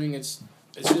card running. It's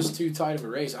just too tight of a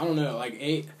race. I don't know, like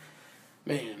 8,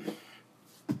 man.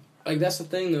 Like that's the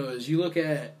thing though is you look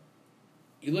at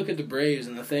the Braves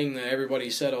and the thing that everybody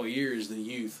said all year is the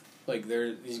youth. Like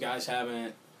these guys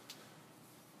haven't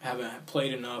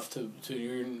played enough to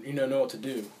know what to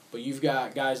do. But you've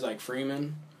got guys like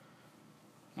Freeman,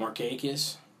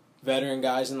 Markakis, veteran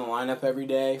guys in the lineup every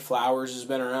day. Flowers has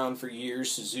been around for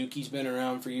years. Suzuki's been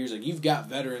around for years. Like you've got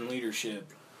veteran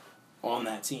leadership on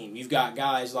that team. You've got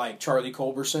guys like Charlie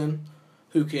Culberson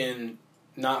who can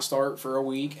not start for a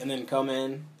week and then come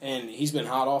in, and he's been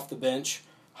hot off the bench,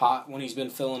 hot when he's been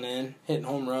filling in, hitting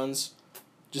home runs,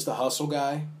 just a hustle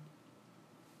guy.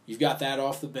 You've got that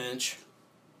off the bench.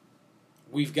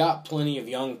 We've got plenty of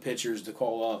young pitchers to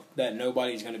call up that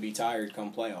nobody's going to be tired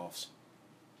come playoffs.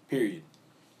 Period.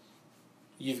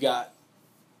 You've got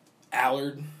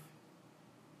Allard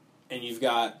and you've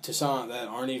got Toussaint that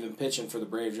aren't even pitching for the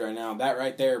Braves right now. That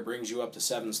right there brings you up to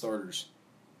 7 starters.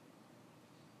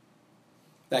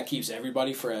 That keeps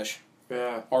everybody fresh.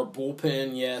 Yeah. Our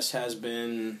bullpen, yes, has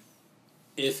been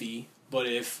iffy, but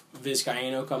if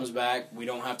Vizcaino comes back, we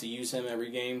don't have to use him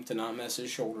every game to not mess his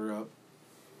shoulder up.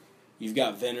 You've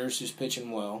got Venners who's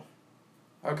pitching well.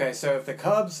 Okay, so if the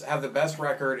Cubs have the best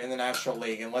record in the National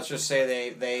League, and let's just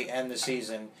say they end the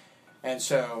season, and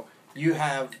so you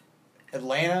have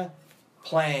Atlanta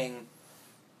playing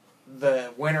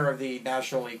the winner of the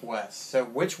National League West. So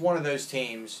which one of those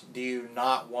teams do you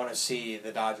not want to see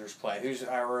the Dodgers play?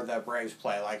 Or the Braves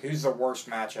play? Like who's the worst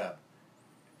matchup?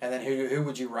 And then who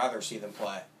would you rather see them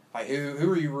play? Like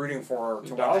who are you rooting for to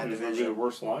The win that Dodgers would be the division?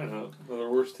 worst lineup. They're the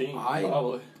worst team. I-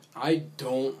 Probably. I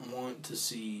don't want to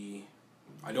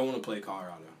play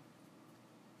Colorado.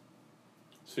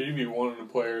 So you'd be wanting to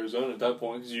play Arizona at that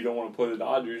point because you don't want to play the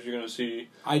Dodgers. You're going to see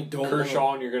I don't Kershaw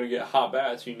wanna, and you're going to get hot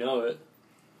bats. You know it.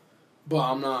 but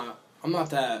I'm not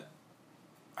that.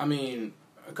 I mean,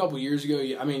 a couple years ago,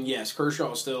 yes,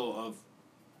 Kershaw is still a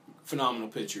phenomenal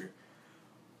pitcher.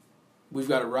 We've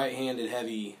got a right-handed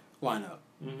heavy lineup.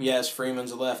 Mm-hmm. Yes,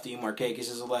 Freeman's a lefty, Markakis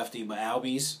is a lefty, but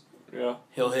Albies, Yeah.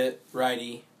 he'll hit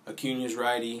righty, Acuna's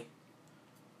righty,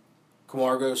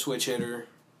 Camargo switch hitter,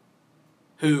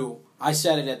 who, I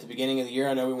said it at the beginning of the year,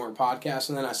 I know we weren't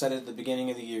podcasting then, I said it at the beginning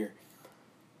of the year.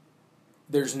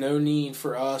 There's no need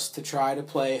for us to try to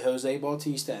play Jose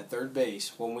Bautista at third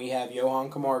base when we have Johan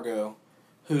Camargo,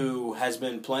 who has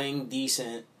been playing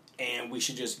decent and we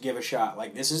should just give a shot.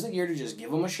 Like, this is the year to just give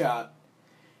them a shot.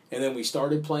 And then we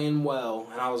started playing well,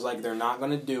 and I was like, they're not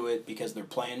going to do it because they're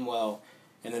playing well.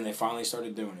 And then they finally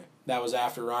started doing it. That was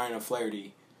after Ryan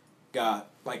O'Flaherty got,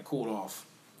 like, cooled off.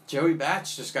 Joey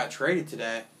Bats just got traded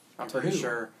today. I'm To pretty who?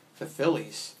 sure. The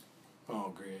Phillies.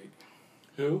 Oh, great.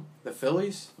 Who? The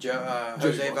Phillies? Jose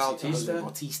Jose Bautista.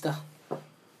 Bautista.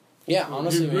 Yeah,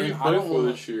 honestly, Who did he man, I play don't for want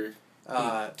this year?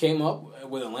 came up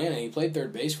with Atlanta. He played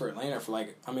third base for Atlanta for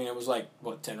like, I mean, it was like,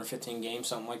 what, 10 or 15 games,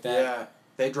 something like that? Yeah.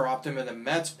 They dropped him and the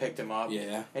Mets picked him up.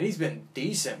 Yeah. And he's been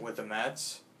decent with the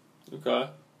Mets. Okay.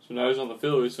 So now he's on the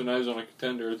Phillies, so now he's on a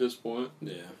contender at this point.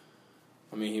 Yeah.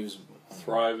 I mean, he was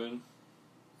Thriving.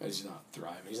 He's not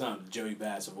thriving. He's not Joey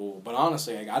Bats of old. But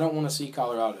honestly, like, I don't want to see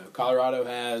Colorado. Colorado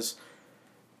has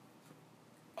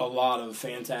a lot of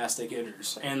fantastic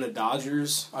hitters. And the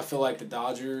Dodgers, I feel like the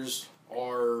Dodgers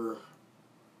are,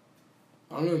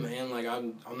 I don't know, man. Like,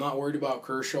 I'm not worried about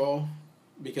Kershaw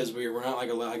because we're not,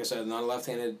 like I said, not a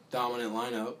left-handed dominant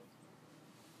lineup.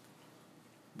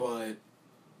 But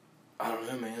I don't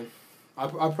know, man.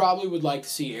 I probably would like to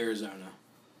see Arizona.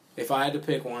 If I had to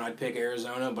pick one, I'd pick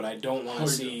Arizona, but I don't want to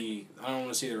see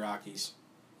the Rockies.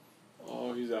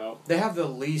 Oh, he's out. They have the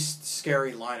least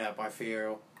scary lineup, I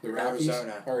feel. The Rockies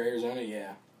Arizona. or Arizona,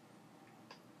 yeah.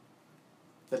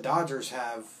 The Dodgers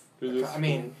have. Who's I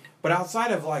mean, but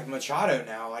outside of like Machado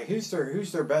now, like who's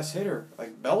their best hitter?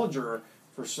 Like Bellinger,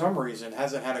 for some reason,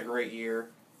 hasn't had a great year.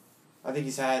 I think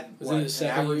he's had Is it his an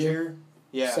second average year? year.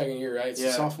 Yeah, Second year, right? It's Yeah.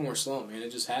 a sophomore slump, man. It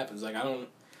just happens. Like I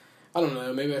don't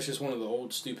know. Maybe that's just one of the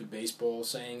old stupid baseball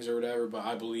sayings or whatever. But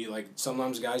I believe like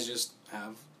sometimes guys just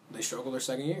they struggle their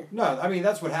second year. No, I mean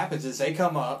that's what happens is they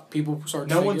come up. People start.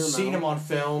 To No figure one's them seen out. him on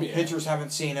film. Yeah. Pitchers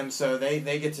haven't seen him, so they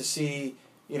get to see.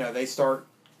 They start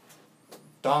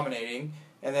dominating,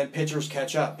 and then pitchers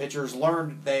catch up. Pitchers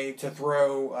learned to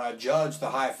throw Judge the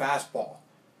high fastball.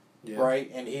 Yeah. Right,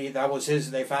 and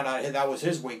they found out that was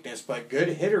his weakness, but good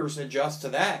hitters adjust to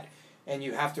that, and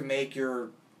you have to make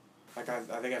I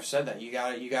think I've said that, you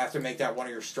have to make that one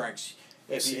of your strengths.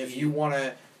 If you want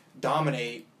to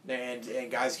dominate,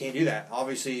 and guys can't do that.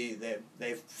 Obviously,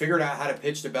 they've figured out how to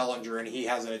pitch to Bellinger, and he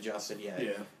hasn't adjusted yet.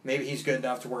 Yeah. Maybe he's good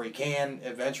enough to where he can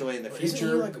eventually in the Isn't he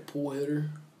future. like a pool hitter?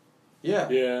 Yeah.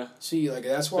 Yeah. See, like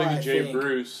that's why Think I of Jay think.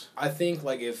 Bruce. I think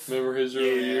like if Remember his early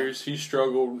Yeah. years? He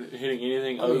struggled hitting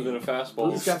anything I other mean, than a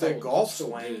fastball. He's got that golf still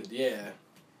swing. good, yeah,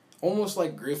 almost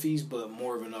like Griffey's, but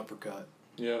more of an uppercut.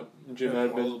 Yeah. Jim Yeah, a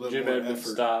little Edmonds, bit Jim more Edmonds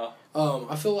effort. style.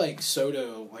 I feel like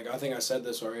Soto, like I think I said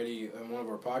this already in one of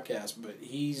our podcasts, but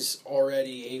he's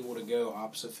already able to go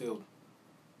opposite field.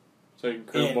 Taking And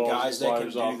curveballs guys that can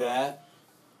sliders do off that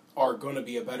are going to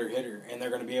be a better hitter, and they're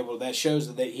going to be able to. That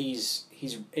shows that he's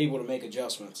able to make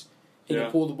adjustments. He Yeah.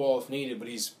 can pull the ball if needed, but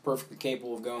he's perfectly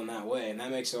capable of going that way, and that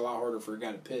makes it a lot harder for a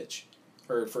guy to pitch,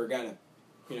 or for a guy to,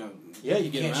 Yeah, you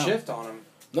get can't him out. shift on him.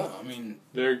 No, I mean,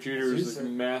 Derek Jeter He's is the a-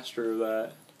 master of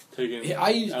that. Taking I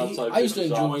used to pitches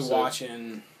enjoy opposite.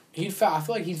 watching. I feel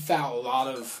like he'd foul a lot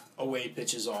of away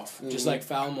pitches off, just Mhm. like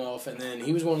foul them off, and then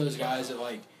he was one of those guys that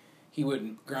like he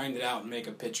would grind it out and make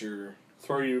a pitcher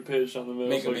Throw you a pitch on the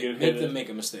middle so you can make hit them it. make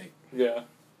a mistake. Yeah.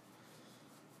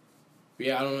 But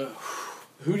yeah, I don't know.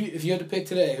 If you had to pick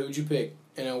today, who would you pick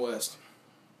in NL West?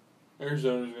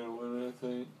 Arizona's going to win it, I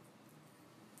think.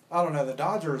 I don't know. The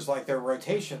Dodgers, like their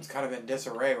rotation's kind of in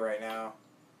disarray right now.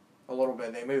 A little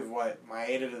bit. They moved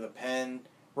Maeda to the pen.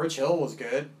 Rich Hill was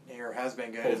good, or has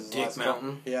been good. Oh, his Dick last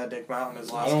Mountain? Couple, yeah, Dick Mountain.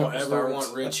 His last I don't couple ever starts.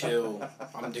 want Rich Hill.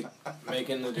 I'm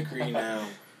making the decree now.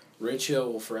 Rich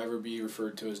Hill will forever be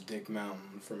referred to as Dick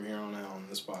Mountain from here on out on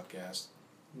this podcast.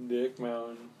 Dick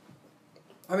Mountain.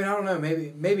 I mean, I don't know.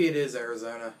 Maybe it is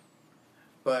Arizona,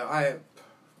 but I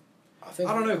think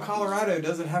don't know. the Rockies- Colorado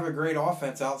doesn't have a great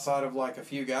offense outside of like a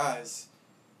few guys.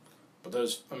 But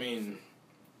those, I mean,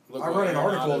 look I what read an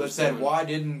article that Arenado's said, doing. why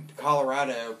didn't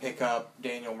Colorado pick up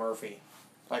Daniel Murphy?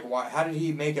 Like, why? How did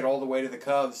he make it all the way to the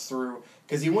Cubs through?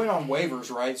 Because he went on waivers,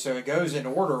 right? So it goes in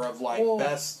order of like Well-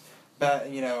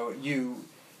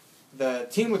 the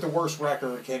team with the worst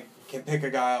record can pick a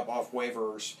guy up off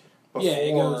waivers. Before, Yeah,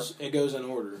 it goes in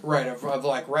order. right of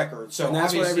like record. So And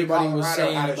that's what obviously everybody was Colorado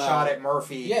saying had a about- shot at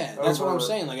Murphy. Yeah, that's what I'm over-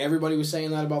 saying. Like everybody was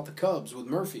saying that about the Cubs with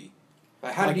Murphy.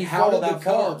 Like, how did he how fall did that the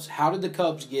far? Cubs? How did the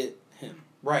Cubs get him?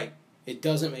 Right. It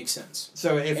doesn't make sense.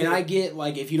 So if And I get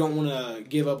like if you don't want to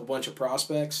give up a bunch of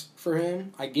prospects for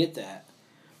him, I get that.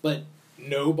 But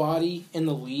nobody in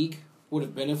the league would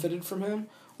have benefited from him,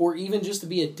 or even just to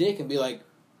be a dick and be like,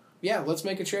 "Yeah, let's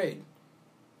make a trade,"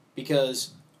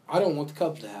 because I don't want the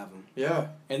Cubs to have him. yeah,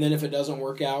 And then if it doesn't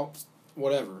work out,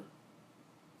 whatever.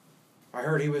 I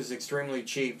heard he was extremely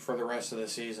cheap for the rest of the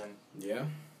season. Yeah.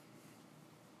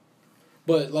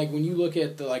 But like when you look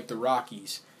at the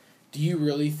Rockies, do you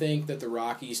really think that the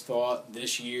Rockies thought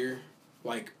this year,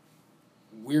 like,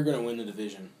 we're gonna win the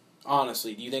division?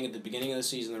 Honestly, do you think at the beginning of the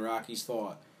season the Rockies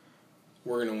thought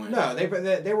we're gonna win? No,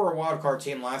 they were a wild card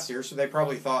team last year, so they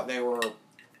probably thought they were,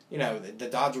 the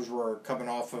Dodgers were coming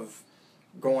off of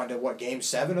going to Game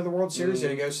 7 of the World Series.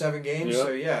 Did it go 7 games? Yep.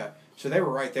 So yeah, so they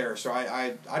were right there. So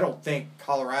I don't think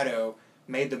Colorado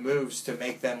made the moves to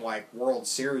make them like World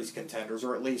Series contenders,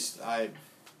 or at least I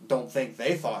don't think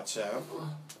they thought so.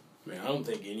 I mean, I don't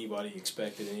think anybody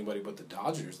expected anybody but the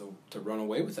Dodgers to run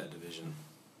away with that division.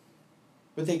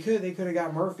 But they could have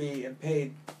got Murphy and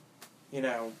paid,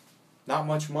 not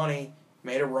much money,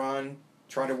 made a run,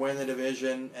 tried to win the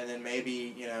division, and then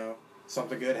maybe,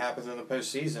 something good happens in the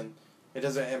postseason. It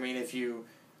doesn't, I mean, if you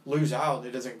lose out,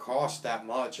 it doesn't cost that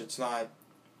much. It's not,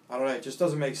 I don't know, it just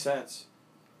doesn't make sense.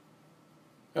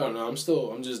 I don't know.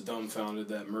 I'm just dumbfounded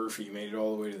that Murphy made it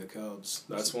all the way to the Cubs.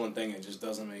 That's one thing that just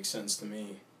doesn't make sense to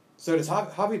me. So does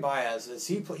Javi Baez,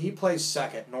 he plays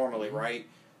second normally, right?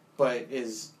 But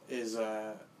is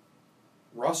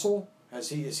Russell,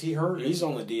 is he hurt? He's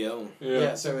on the DL.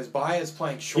 Yeah, so is Baez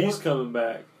playing short? He's coming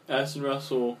back. Aston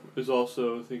Russell is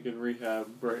also, I think, in rehab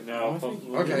right now.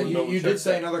 Okay, you did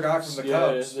say another guy from the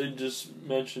Cubs. Yeah, they just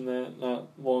mentioned that not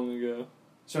long ago.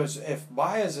 So if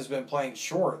Baez has been playing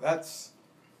short, that's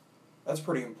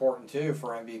pretty important too for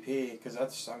MVP, because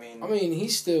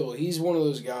he's one of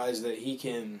those guys that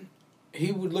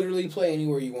he would literally play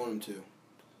anywhere you want him to.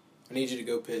 I need you to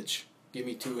go pitch. Give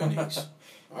me 2 innings.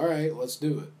 All right, let's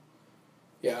do it.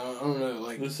 Yeah, I don't know.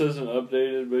 Like, this isn't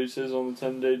updated, but he says on the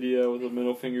 10-day DL with a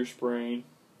middle finger sprain.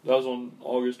 That was on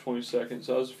August 22nd,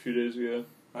 so that was a few days ago.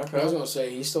 Okay. I was gonna say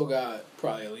he's still got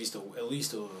probably at least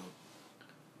 4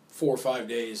 or 5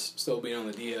 days still being on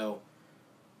the DL.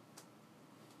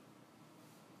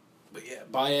 But yeah,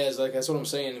 Baez, like, that's what I'm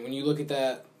saying. When you look at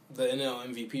the NL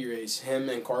MVP race, him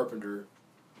and Carpenter,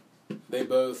 they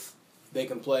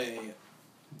can play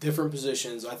different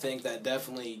positions. I think that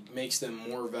definitely makes them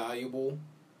more valuable.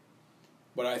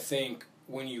 But I think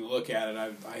when you look at it,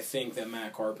 I think that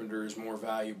Matt Carpenter is more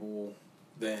valuable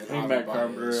than Javi Baez. Matt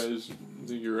Carpenter is, I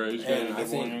think you're right. And I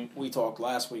think we talked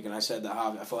last week, and I said that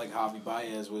I feel like Javi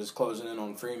Baez was closing in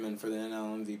on Freeman for the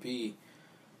NL MVP.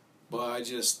 But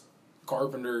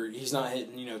Carpenter, he's not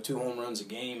hitting 2 home runs a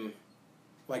game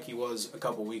like he was a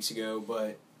couple weeks ago,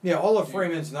 but yeah, all of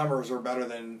Freeman's numbers are better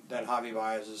than Javi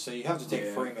Baez's, so you have to take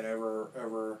Freeman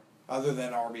over other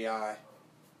than RBI.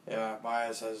 Yeah,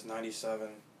 Baez has 97.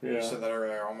 Yeah. You said that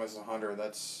earlier, almost 100.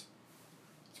 It's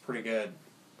pretty good.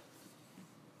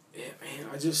 Yeah, man,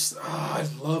 I'd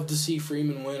love to see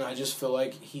Freeman win. I just feel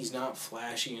like he's not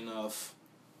flashy enough.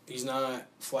 He's not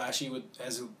flashy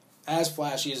as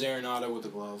flashy as Arenado with the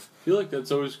glove. I feel like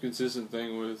that's always a consistent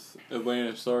thing with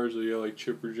Atlanta stars. You got like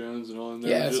Chipper Jones and all, and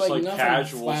they're it's just like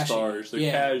casual flashy. stars.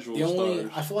 They're casual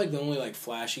stars. I feel like the only like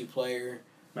flashy player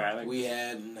Maddox. we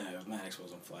had, no, Maddox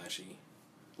wasn't flashy.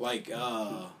 Like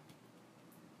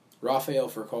Rafael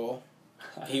Furcal,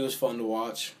 he was fun to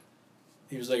watch.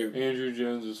 He was like Andrew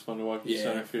Jones was fun to watch in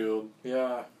center field.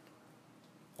 Yeah.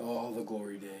 All the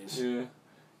glory days. Yeah.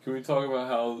 Can we talk about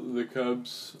how the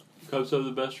Cubs have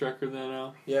the best record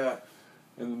now? Yeah.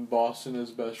 And Boston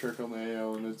has the best record on the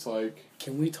AL, and it's like...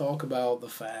 Can we talk about the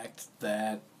fact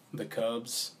that the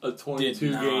Cubs... A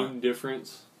 22-game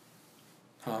difference?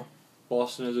 Huh?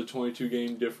 Boston has a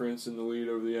 22-game difference in the lead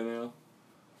over the NL.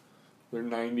 They're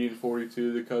 90-42.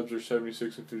 The Cubs are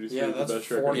 76-53. Yeah, that's the best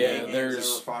 40 record. games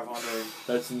over 500.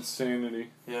 That's insanity.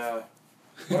 Yeah.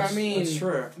 But I mean, that's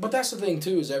true. But that's the thing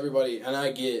too, is everybody, and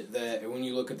I get that when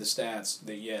you look at the stats,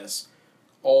 that yes,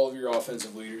 all of your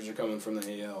offensive leaders are coming from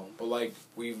the AL. But like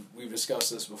we've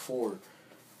discussed this before,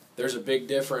 there's a big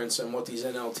difference in what these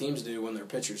NL teams do when their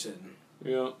pitcher's hitting.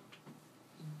 Yeah.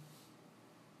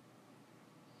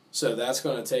 So that's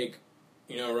going to take,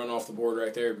 a run off the board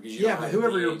right there because you. Yeah, but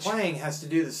whoever you're playing has to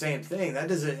do the same thing. That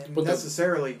doesn't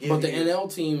necessarily give. But the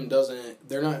NL team doesn't.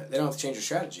 They don't have to change their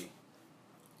strategy.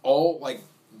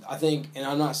 I think, and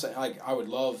I'm not saying, I would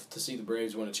love to see the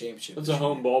Braves win a championship. It's a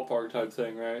home ballpark type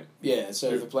thing, right? Yeah, so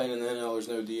if they're playing in the NL, there's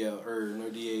no DL, or no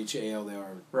DH, AL, they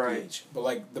are right. DH.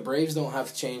 But, the Braves don't have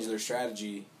to change their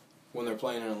strategy when they're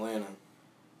playing in Atlanta.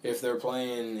 If they're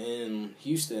playing in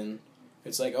Houston,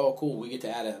 it's like, oh, cool, we get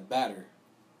to add a batter.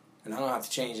 And I don't have to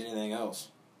change anything else.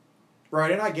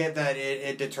 Right, and I get that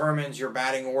it determines your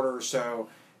batting order, so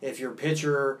if your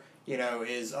pitcher...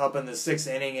 is up in the 6th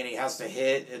inning and he has to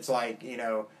hit, it's like,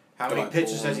 how many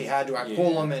pitches has he had? Do I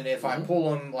pull him? And if I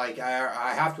pull him,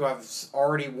 I have to have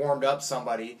already warmed up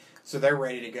somebody so they're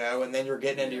ready to go. And then you're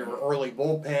getting into your early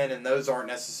bullpen, and those aren't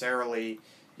necessarily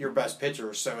your best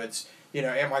pitchers. So You know,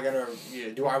 am I gonna?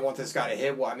 Do I want this guy to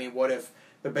hit? Well, I mean, what if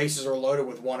the bases are loaded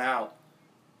with one out,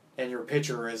 and your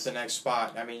pitcher is the next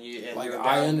spot? I mean, you're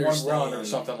down one run or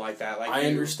something like that. Like I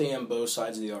understand both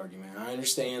sides of the argument. I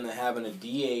understand that having a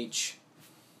DH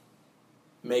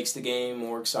makes the game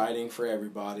more exciting for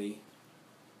everybody,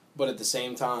 but at the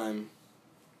same time,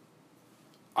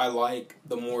 I like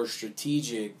the more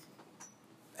strategic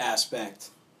aspect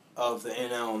of the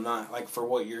NL, not like for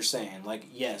what you're saying. Like,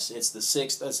 yes, it's the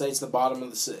sixth. Let's say it's the bottom of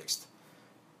the sixth.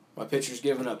 My pitcher's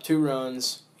giving up 2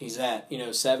 runs. He's at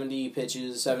 70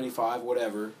 pitches, 75,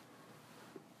 whatever.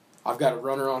 I've got a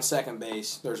runner on second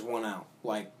base. There's 1 out.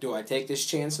 Like, do I take this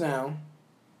chance now?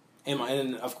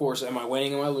 And of course, am I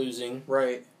winning? Am I losing?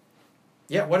 Right.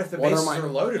 Yeah. What if the bases are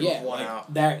loaded with 1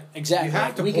 out? That exactly. You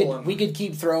have to pull him. We could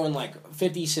keep throwing like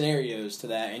 50 scenarios to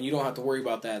that, and you don't have to worry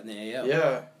about that in the AL.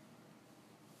 Yeah.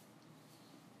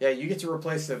 Yeah, you get to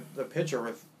replace the pitcher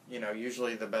with,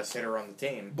 usually the best hitter on the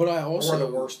team. But I also... Or the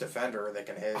worst defender that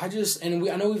can hit. I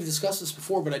know we've discussed this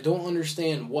before, but I don't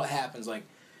understand what happens. Like,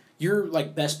 your,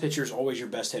 best pitcher is always your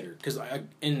best hitter. Because,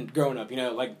 in growing up,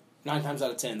 9 times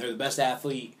out of 10, they're the best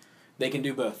athlete. They can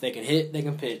do both. They can hit, they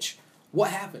can pitch.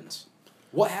 What happens?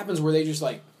 What happens where they just,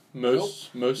 most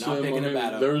of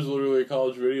them, there was literally a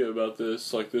college video about this,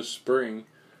 this spring,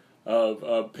 of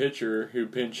a pitcher who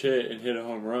pinch hit and hit a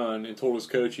home run and told his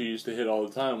coach he used to hit all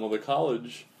the time. Well, the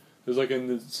college, it was in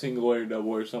the single A or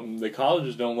double A or something, the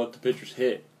colleges don't let the pitchers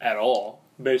hit at all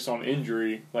based on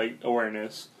injury,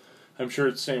 awareness. I'm sure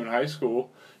it's the same in high school.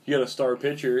 You got a star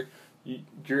pitcher,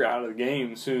 you're out of the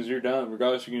game as soon as you're done,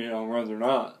 regardless if you can hit home runs or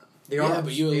not. The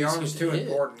arm's too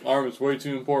important. Arm is way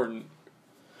too important.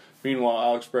 Meanwhile,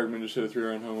 Alex Bregman just hit a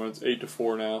 3-run home run. It's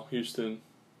 8-4 now, Houston.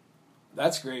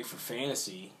 That's great for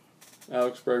fantasy.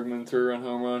 Alex Bregman, 3-run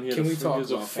home run. He had a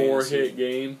 4-hit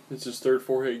game. It's his third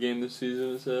 4-hit game this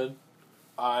season, it said.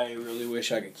 I really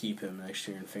wish I could keep him next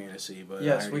year in fantasy, but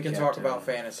yes, we can talk about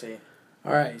fantasy.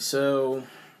 All right, so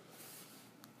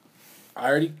I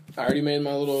already made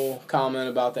my little comment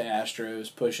about the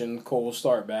Astros pushing Cole's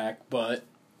start back, but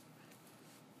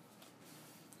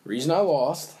the reason I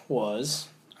lost was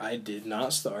I did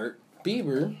not start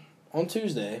Bieber on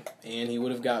Tuesday, and he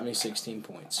would have got me 16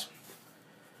 points.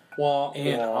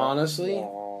 And honestly,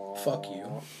 fuck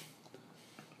you.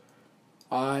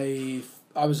 I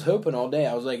was hoping all day.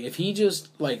 I was like, if he just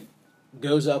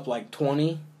goes up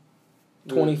 20,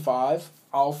 25,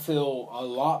 I'll feel a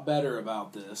lot better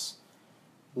about this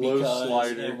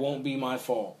because it won't be my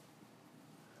fault.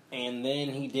 And then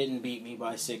he didn't beat me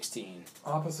by 16.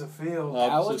 Opposite field.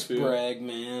 Alex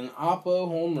Bregman, Oppo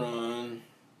home run.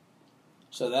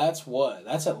 So that's what?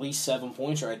 That's at least 7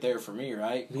 points right there for me,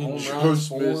 right? Home run,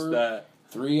 4,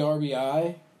 3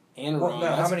 RBI, and a run.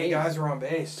 No, how many guys are on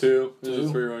base? 2. It was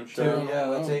a 3-run shot. 2, yeah,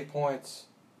 that's 8 points.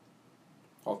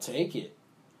 I'll take it.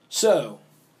 So.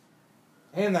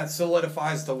 And that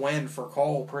solidifies the win for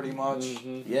Cole, pretty much.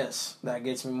 Mm-hmm. Yes, that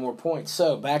gets me more points.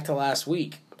 So, back to last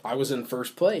week. I was in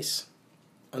first place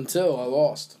until I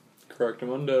lost.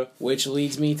 Correctamundo. Which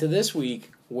leads me to this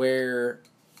week where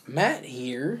Matt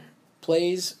here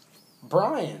plays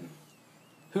Brian,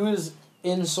 who is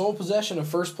in sole possession of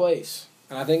first place.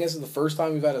 And I think this is the first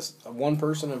time we've had a one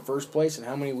person in first place in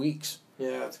how many weeks?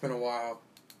 Yeah, it's been a while.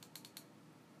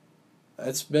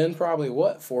 It's been probably,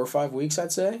 4 or 5 weeks,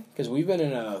 I'd say? Because we've been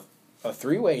in a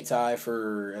 3-way tie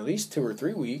for at least 2 or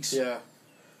 3 weeks. Yeah.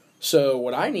 So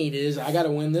what I need is, I got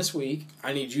to win this week.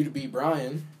 I need you to beat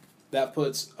Brian. That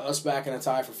puts us back in a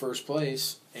tie for first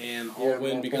place. And I'll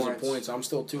win because of points. I'm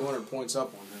still 200 points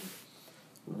up on him.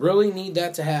 Really need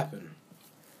that to happen.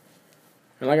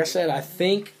 And like I said, I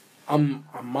think I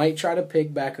might try to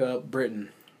pick back up Britain.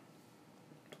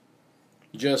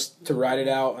 Just to ride it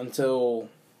out until...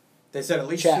 They said at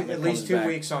least 2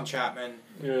 weeks on Chapman.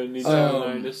 Yeah, it needs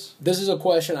to This is a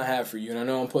question I have for you, and I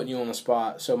know I'm putting you on the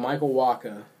spot. So Michael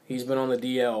Wacha, he's been on the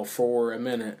DL for a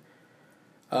minute.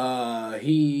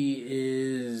 He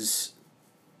is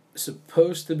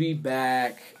supposed to be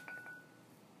back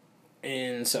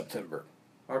in September.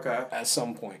 Okay. At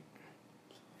some point.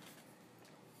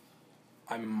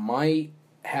 I might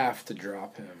have to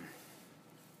drop him.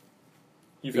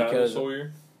 You've got him this whole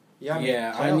year?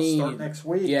 Yeah, I need start next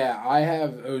week. Yeah, I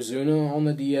have Ozuna on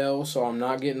the DL, so I'm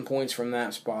not getting points from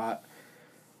that spot.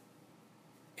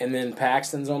 And then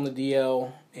Paxton's on the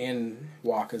DL and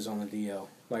Wacha's on the DL.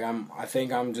 I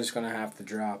think I'm just gonna have to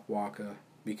drop Wacha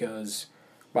because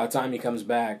by the time he comes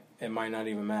back, it might not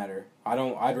even matter.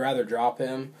 I'd rather drop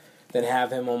him than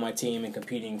have him on my team and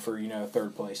competing for,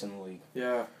 third place in the league.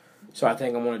 Yeah. So I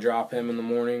think I'm gonna drop him in the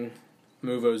morning,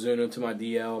 move Ozuna to my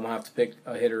DL. I'm gonna have to pick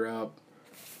a hitter up.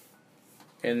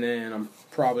 And then I'm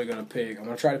probably going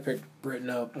to try to pick Britton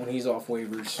up when he's off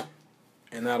waivers.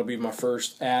 And that'll be my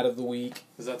first ad of the week.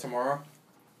 Is that tomorrow?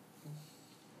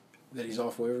 That he's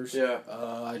off waivers? Yeah.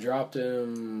 I dropped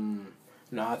him...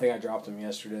 No, I think I dropped him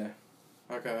yesterday.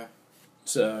 Okay.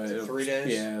 So 3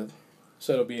 days? Yeah.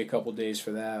 So it'll be a couple days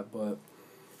for that. But,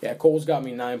 yeah, Cole's got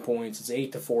me 9 points. It's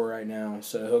 8-4 right now.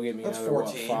 So he'll get me that's another,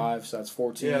 5. So that's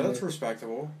 14. Yeah, that's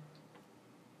respectable.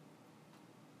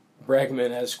 Bregman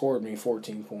has scored me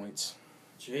 14 points.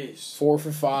 Jeez. 4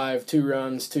 for 5, 2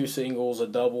 runs, 2 singles, a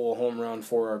double, a home run,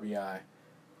 4 RBI.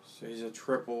 So he's a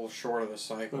triple short of the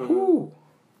cycle. Woo!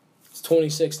 It's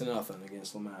 26-0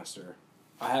 against LeMaster.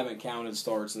 I haven't counted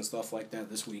starts and stuff like that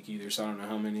this week either, so I don't know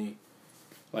how many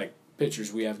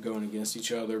pitchers we have going against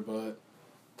each other, but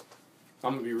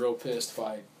I'm going to be real pissed if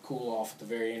I cool off at the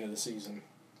very end of the season.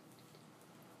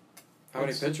 How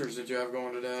many pitchers did you have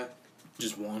going today?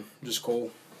 Just one. Just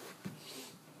Cole.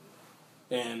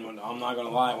 And I'm not going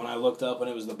to lie, when I looked up and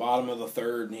it was the bottom of the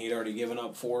third and he'd already given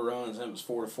up 4 runs and it was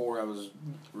 4-4, I was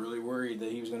really worried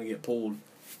that he was going to get pulled.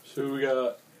 So we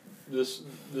got this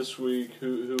week,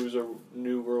 who's our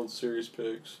new World Series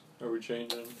picks? Are we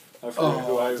changing? I forget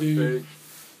who I've picked.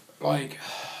 Like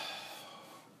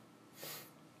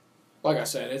I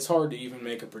said, it's hard to even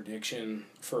make a prediction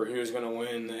for who's going to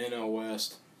win the NL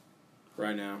West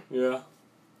right now. Yeah.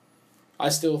 I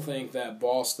still think that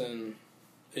Boston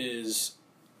is...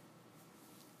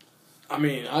 I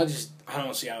mean, I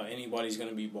don't see how anybody's going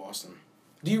to beat Boston.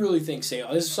 Do you really think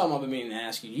Sale... This is something I've been meaning to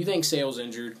ask you. Do you think Sale's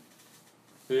injured?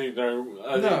 I think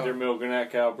they're milking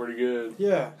that cow pretty good.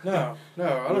 Yeah, no,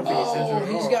 I don't think he's injured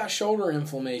at all. He's got shoulder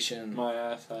inflammation. My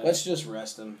ass. Let's just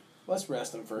rest him. Let's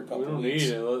rest him for a couple of weeks.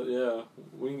 We don't need it.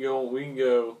 We can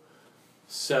go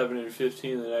 7-15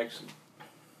 the next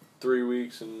 3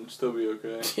 weeks and still be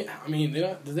okay. Yeah, I mean,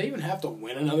 do they even have to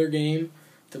win another game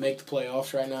to make the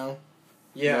playoffs right now?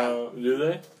 Yeah. Do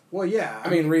they? Well, yeah. I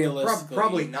mean, realistically.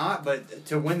 Probably not, but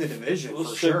to win the division, Let's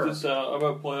for check sure. this out. How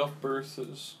about playoff berths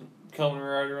is coming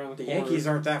right around the corner? Yankees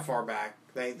aren't that far back.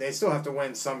 They still have to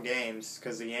win some games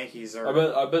because the Yankees are...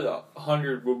 I bet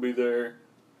 100 will be there.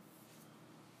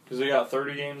 Because they got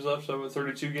 30 games left, so I bet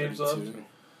 32 games 32. left.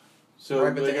 So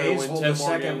right, but the A's hold the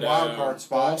second wild card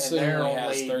spot, Boston and only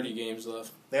has 30 games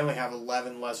left. They only have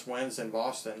 11 less wins than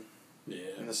Boston. Yeah.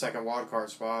 In the second wild card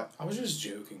spot. I was just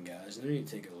joking, guys. I need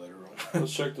to take it literal.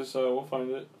 Let's check this out. We'll find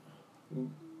it.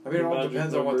 I mean, it all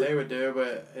depends on what they would do,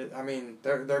 but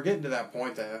they're getting to that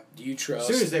point that do you trust?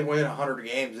 As soon as they win 100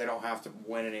 games, they don't have to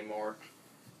win anymore.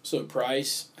 So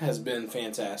Price has been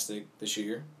fantastic this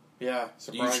year. Yeah,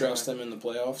 do you trust him in the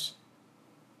playoffs?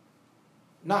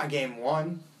 Not game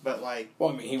one, but Well,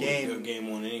 I mean, he wouldn't go game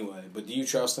one anyway. But do you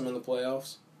trust him in the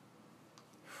playoffs?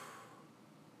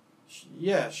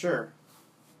 Yeah, sure.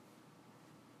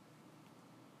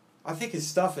 I think his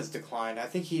stuff has declined. I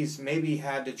think he's maybe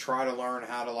had to try to learn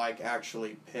how to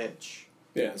actually pitch.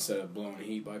 Yeah, instead of blowing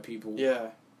heat by people. Yeah.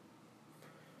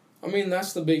 I mean,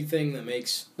 that's the big thing that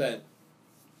makes a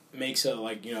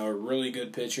a really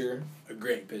good pitcher a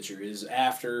great pitcher is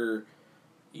after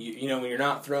when you're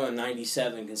not throwing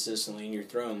 97 consistently and you're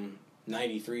throwing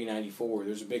 93, 94.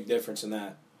 There's a big difference in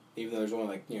that. Even though there's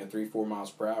only 3-4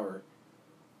 miles per hour,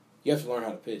 you have to learn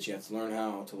how to pitch. You have to learn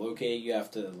how to locate. You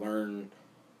have to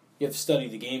study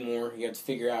the game more. You have to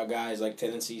figure out guys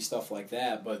tendencies, stuff like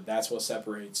that. But that's what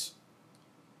separates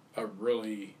a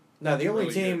really... No, the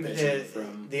only team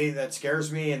that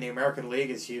scares me in the American League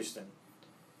is Houston.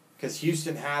 Because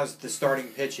Houston has the starting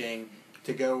pitching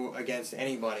to go against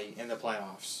anybody in the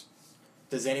playoffs.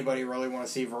 Does anybody really want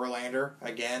to see Verlander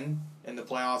again in the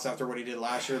playoffs after what he did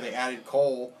last year? They added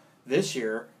Cole this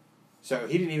year, so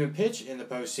he didn't even pitch in the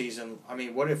postseason. I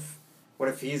mean, what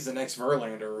if he's the next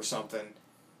Verlander or something?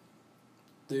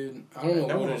 Dude, I don't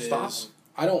know what it is.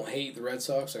 I don't hate the Red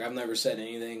Sox. I've never said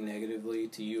anything negatively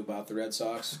to you about the Red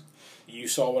Sox. You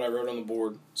saw what I wrote on the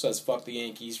board. So that's fuck the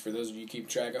Yankees for those of you who keep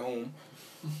track at home.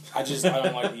 I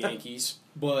don't like the Yankees.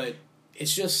 But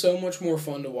it's just so much more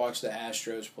fun to watch the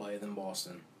Astros play than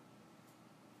Boston.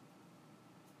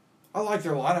 I like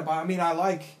their lineup. I mean,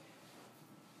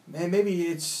 maybe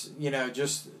it's,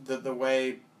 just the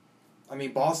way... I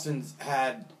mean,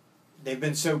 they've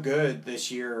been so good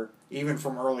this year, even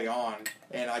from early on.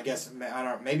 And I guess,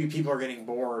 maybe people are getting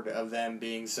bored of them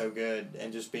being so good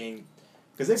and just being...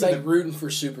 It's like rooting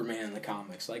for Superman in the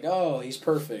comics. He's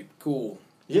perfect. Cool.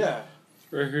 Yeah.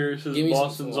 Right here it says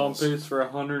Boston's on pace for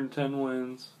 110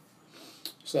 wins.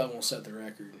 So that won't set the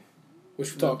record.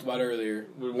 Which we talked about earlier.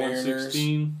 With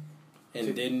 116.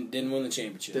 And didn't win the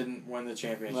championship. Didn't win the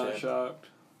championship. Not shocked.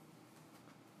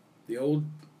 The old...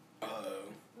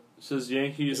 says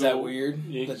Yankees. Is that weird?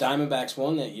 Yankees. The Diamondbacks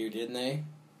won that year, didn't they?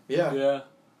 Yeah. Yeah.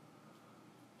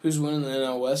 Who's winning the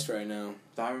NL West right now?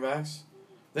 Diamondbacks?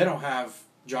 They don't have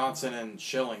Johnson and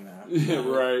Schilling, though. Yeah,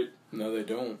 right. No, they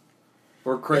don't.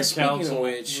 Or Craig Speaking of Counsell.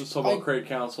 which, Let's talk about Craig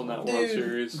Counsell in that World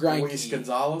Series. Luis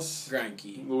Gonzalez.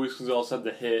 Greinke. Luis Gonzalez had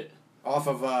the hit. Off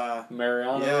of,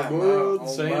 Mariano. yeah, World Mo.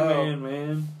 Sandman,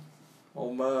 man.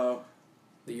 Old Mo.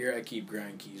 The year I keep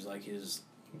Greinke is like his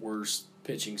worst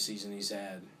pitching season he's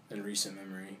had in recent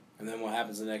memory. And then what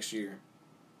happens the next year?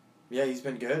 Yeah, he's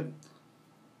been good.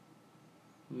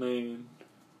 Man.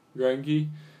 Greinke.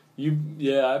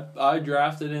 I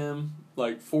drafted him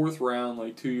like 4th round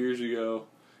like 2 years ago,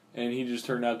 and he just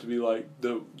turned out to be like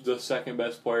the second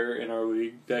best player in our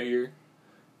league that year.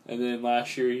 And then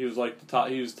last year he was like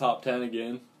he was top 10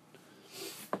 again.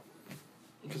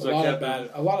 A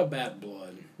lot of bad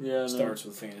blood. Yeah, starts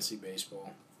with fantasy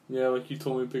baseball. Yeah, like you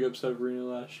told me to pick up Severino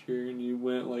last year, and you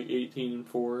went like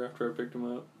 18-4 after I picked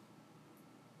him up.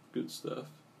 Good stuff.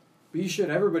 But you should.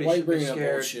 Everybody Why should you be bringing up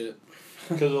scared. bullshit?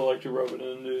 Because I like to rub it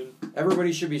in, dude.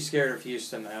 Everybody should be scared of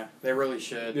Houston, though. They really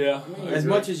should. Yeah. As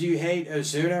much as you hate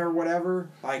Ozuna or whatever,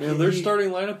 like their starting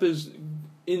lineup is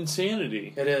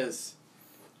insanity. It is.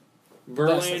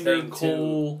 Verlander,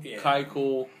 Cole,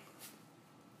 Keuchel.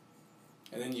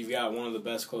 And then you've got one of the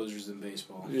best closers in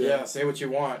baseball. Yeah, say what you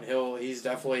want. He's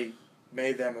definitely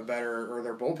made them or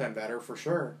their bullpen better for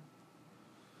sure.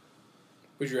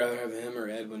 Would you rather have him or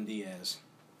Edwin Diaz?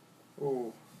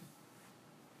 Ooh.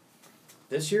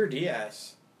 This year,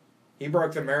 Diaz. He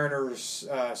broke the Mariners'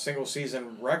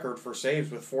 single-season record for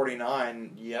saves with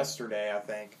 49 yesterday, I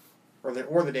think, or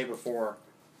the day before.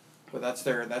 But that's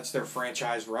their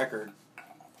franchise record.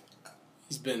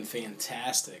 He's been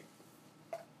fantastic.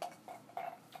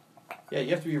 Yeah,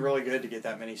 you have to be really good to get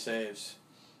that many saves.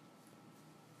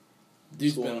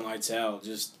 Dude's been lights out,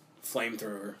 just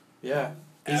flamethrower. Yeah.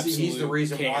 He's the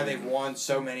reason why cannon. they've won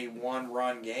so many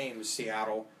one-run games,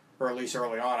 Seattle, or at least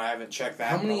early on. I haven't checked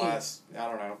that in the last, I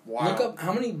don't know, while. Look up,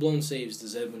 how many blown saves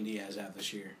does Edwin Diaz have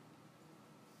this year?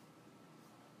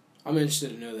 I'm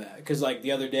interested to know that. Because, like,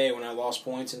 the other day when I lost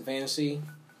points in fantasy,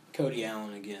 Cody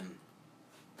Allen again.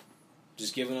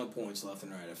 Just giving up points left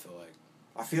and right, I feel like.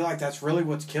 I feel like that's really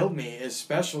what's killed me,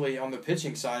 especially on the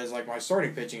pitching side, is like my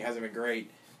starting pitching hasn't been great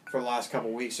for the last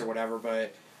couple weeks or whatever,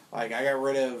 but like I got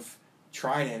rid of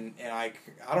Trinan, and I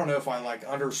don't know if I like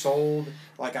undersold.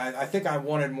 Like I think I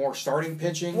wanted more starting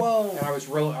pitching, and I was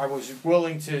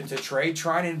willing to trade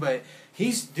Trinan, but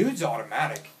dude's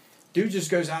automatic. Dude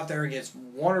just goes out there and gets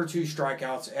 1 or 2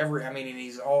 strikeouts and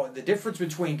he's the difference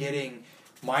between getting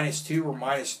 -2 or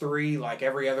 -3 like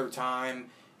every other time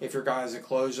if your guy's a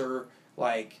closer.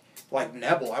 Like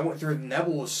Nebel. I went through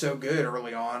Nebel was so good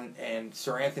early on, and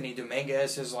Sir Anthony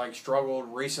Dominguez has like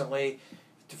struggled recently.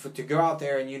 To go out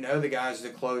there and the guy's the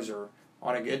closer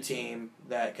on a good team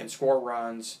that can score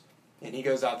runs, and he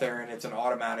goes out there and it's an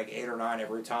automatic 8 or 9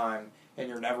 every time, and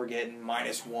you're never getting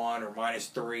 -1 or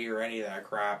 -3 or any of that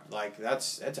crap. Like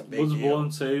that's a big deal. What's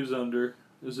blown saves under?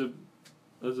 Is it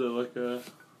like a?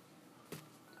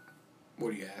 What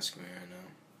are you asking me right now?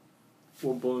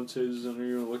 What blown saves is under?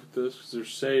 You're gonna look at this because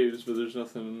there's saves, but there's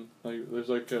nothing like there's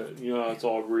like a it's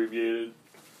all abbreviated.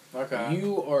 Okay.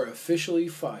 You are officially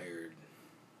fired.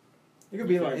 It could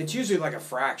be like it's usually like a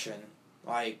fraction,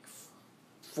 like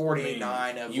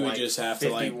 49 of you would like just have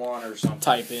 51 to or something.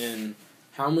 Type in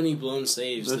how many blown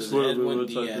saves does Edwin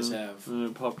Diaz have? And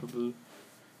it popped up.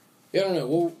 Yeah, I don't know.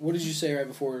 What did you say right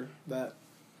before that?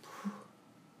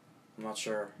 I'm not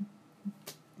sure.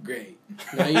 Great.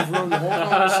 Now you've ruined the whole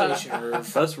conversation,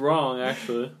 Irv. That's wrong,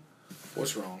 actually.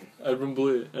 What's wrong? Edwin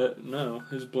Blue. No,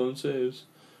 his blown saves.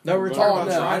 No, we're talking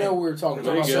about I know we were talking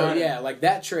about. Trinan. Yeah, like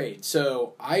that trade.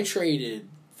 So I traded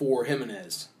for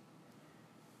Jimenez.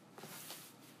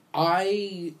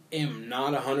 I am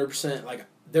not 100%. Like,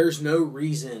 there's no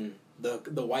reason the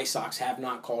White Sox have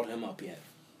not called him up yet.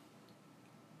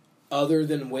 Other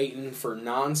than waiting for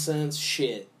nonsense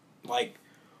shit. Like,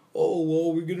 oh,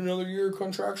 well, we get another year of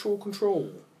contractual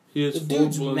control. He has the 4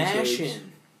 dude's blown mashing. saves.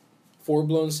 4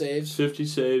 blown saves. 50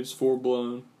 saves, 4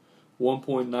 blown,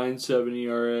 1.97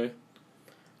 ERA.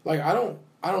 Like, I don't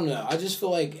know. I just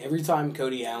feel like every time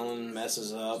Cody Allen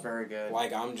messes up, That's very good.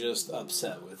 like, I'm just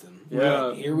upset with him. Yeah.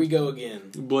 Like, here we go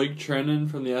again. Blake Treinen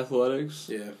from the Athletics.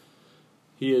 Yeah.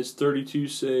 He has 32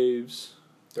 saves.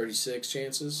 36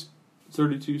 chances?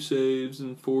 32 saves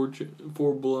and 4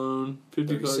 blown.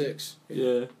 55. 36.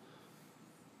 Yeah.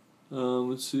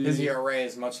 Let's see. His ERA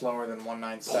is much lower than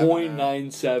 1.97.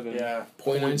 0.97. Yeah.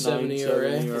 0.97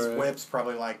 ERA. His whip's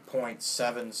probably like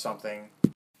 0.7 something.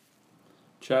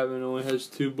 Chapman only has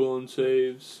 2 blown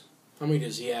saves. How many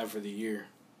does he have for the year?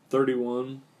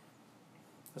 31.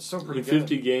 That's still pretty in good.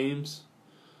 50 games.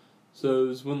 So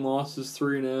his win-loss is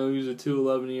 3-0. He's a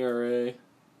 2.11 ERA.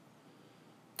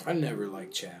 I never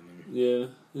liked Chapman. Yeah,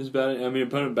 his batting. I mean,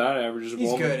 opponent batting average is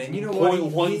He's good, and you know what?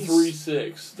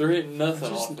 .136. They're hitting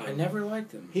nothing off him. I never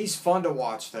liked him. He's fun to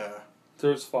watch, though.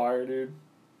 Throws fire, dude.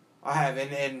 I have,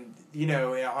 and you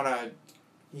know,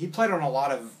 he played on a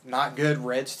lot of not good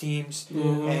Reds teams,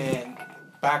 and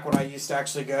back when I used to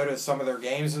actually go to some of their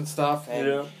games and stuff,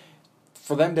 and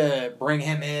for them to bring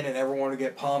him in and everyone to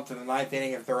get pumped in the ninth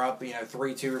inning if they're up,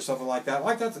 3-2 or something like that,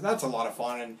 that's a lot of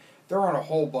fun, and there aren't a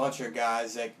whole bunch of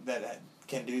guys that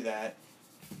can do that.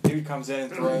 Dude comes in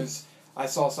and throws. I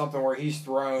saw something where he's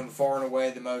thrown far and away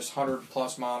the most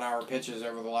 100+ mile-an-hour pitches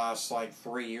over the last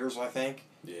 3 years, I think.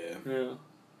 Yeah. Yeah.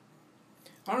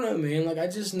 I don't know, man. I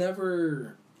just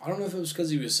never. I don't know if it was because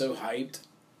he was so hyped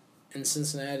in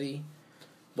Cincinnati,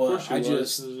 but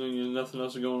there's nothing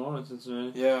else going on in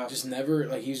Cincinnati. Yeah. Just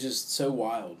never he was just so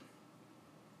wild,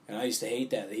 and I used to hate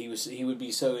that he would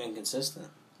be so inconsistent.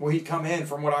 Well, he'd come in,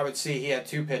 from what I would see, he had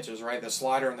two pitches, right? The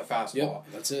slider and the fastball. Yep,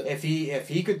 that's it. If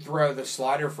he could throw the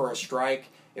slider for a strike,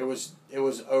 it was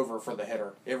over for the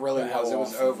hitter. It really was. It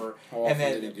was over. How often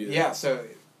did he do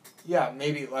that?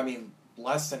 Maybe,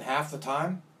 less than half the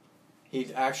time,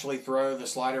 he'd actually throw the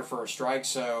slider for a strike.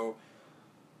 So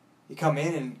you come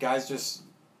in and guys just,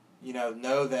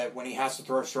 know that when he has to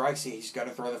throw strikes, he's going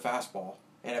to throw the fastball.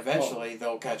 And eventually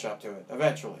they'll catch up to it.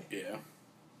 Eventually. Yeah.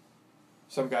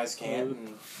 Some guys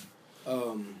can't.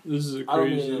 This is a crazy. I don't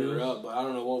mean to interrupt, but I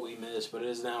don't know what we missed, but it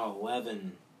is now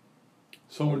 11.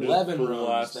 Someone 11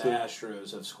 runs the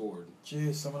Astros have scored.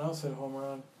 Jeez, someone else hit a home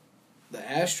run. The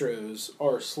Astros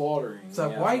are slaughtering. It's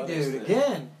that white dude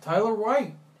again, Tyler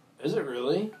White. Is it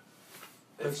really?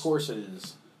 Of course it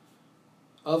is.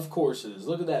 Of course it is.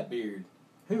 Look at that beard.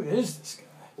 Who is this guy?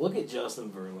 Look at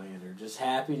Justin Verlander. Just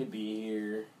happy to be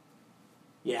here.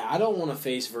 Yeah, I don't want to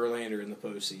face Verlander in the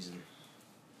postseason.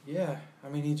 Yeah,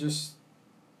 he just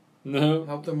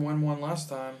helped them win one last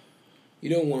time.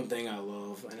 You know one thing I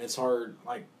love, and it's hard,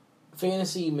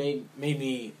 fantasy made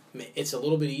me, it's a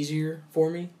little bit easier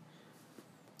for me.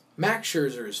 Max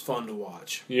Scherzer is fun to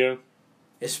watch. Yeah.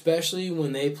 Especially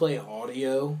when they play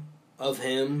audio of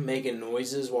him making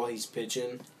noises while he's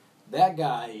pitching. That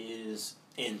guy is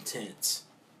intense.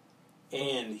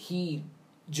 And he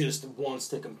just wants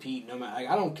to compete no matter.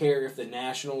 I don't care if the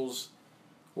Nationals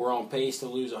were on pace to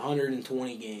lose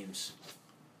 120 games.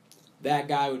 That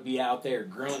guy would be out there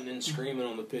grunting and screaming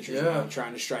on the pitcher's mound,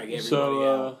 trying to strike everybody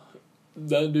out.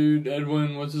 That dude,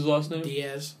 Edwin, what's his last name?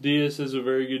 Diaz. Diaz has a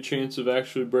very good chance of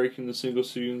actually breaking the single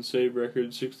season save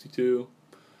record, 62.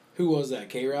 Who was that?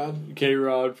 K-Rod?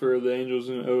 K-Rod for the Angels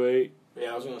in 08.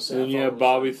 Yeah, I was going to say. And then you have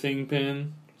Bobby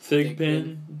Thigpen,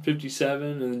 57,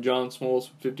 and then John Smoltz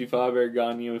with 55, Eric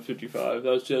Gagne with 55. That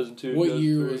was 2002. What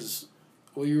year was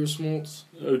Smoltz?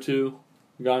 02.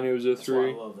 Gagne was 03. That's why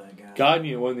I love that guy.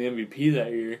 Gagne won the MVP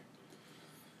that year.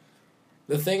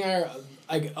 The thing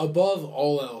above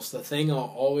all else, the thing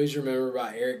I'll always remember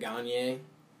about Eric Gagne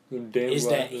is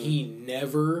that he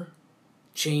never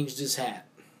changed his hat.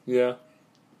 Yeah.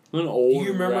 An old. Do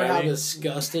you remember how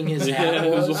disgusting his hat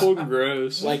was? It was all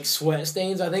gross. Sweat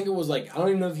stains. I think it was I don't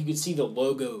even know if you could see the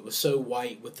logo. It was so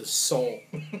white with the salt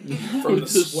from the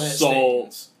sweat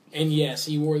stains. And yes,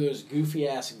 he wore those goofy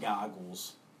ass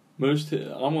goggles. I'm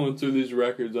going through these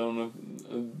records. I don't know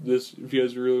if you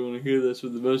guys really want to hear this,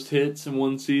 but the most hits in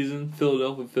one season,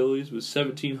 Philadelphia Phillies, was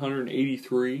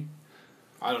 1,783.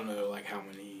 I don't know how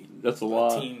many. That's a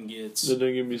lot. Team gets. That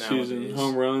didn't give me season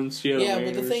home runs. Yeah,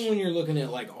 but the thing when you're looking at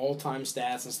all-time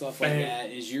stats and stuff like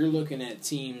that is you're looking at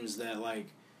teams that I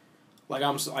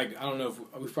don't know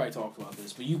if we've probably talked about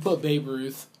this, but you put Babe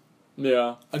Ruth.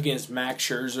 Yeah. Against Max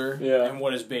Scherzer. Yeah. And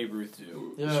what does Babe Ruth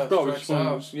do? Yeah. Probably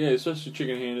especially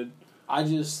chicken-handed. I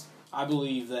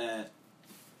believe that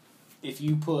if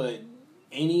you put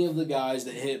any of the guys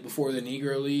that hit before the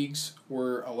Negro Leagues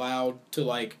were allowed to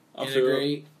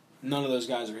integrate, none of those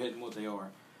guys are hitting what they are.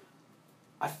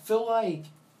 I feel like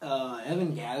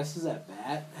Evan Gattis's at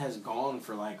bat has gone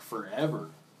for forever.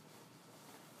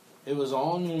 It was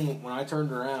on when I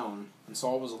turned around and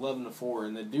saw it was 11-4,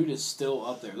 and the dude is still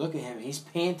up there. Look at him; he's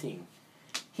panting.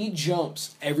 He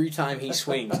jumps every time he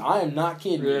swings. I am not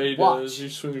kidding. Yeah, he does. He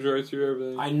swings right through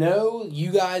everything. I know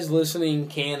you guys listening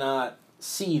cannot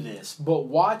see this, but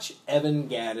watch Evan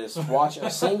Gattis. Watch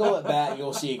a single at bat.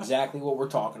 You'll see exactly what we're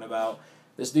talking about.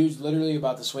 This dude's literally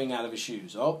about to swing out of his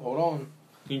shoes. Oh, hold on.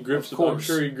 I'm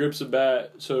sure he grips a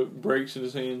bat so it breaks in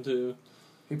his hand too.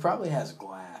 He probably has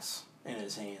glass in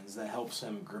his hands that helps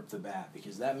him grip the bat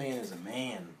because that man is a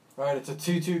man. Right, it's a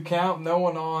 2-2 count, no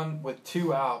one on with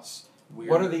 2 outs. weird.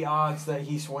 What are the odds that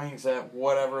he swings at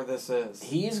whatever this is?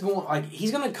 He's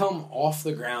gonna come off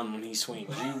the ground when he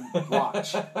swings. You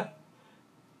watch.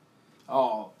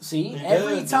 Oh, see,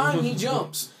 every time he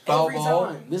jumps, every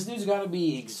time this dude's got to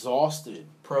be exhausted.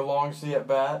 Prolongs the at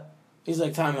bat. He's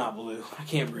like, time out, Blue. I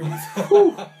can't breathe.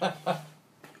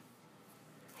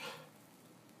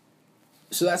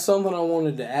 So that's something I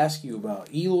wanted to ask you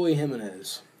about. Eloy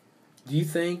Jimenez. Do you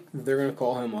think they're going to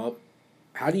call him up?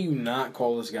 How do you not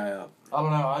call this guy up? I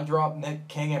don't know. I dropped Nick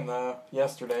Kingham, though,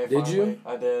 yesterday. Did you?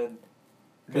 I did.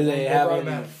 Do they have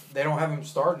him? They don't have him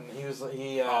starting.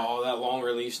 That long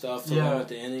relief stuff to limit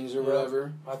the innings or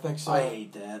whatever? I think so. I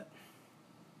hate that.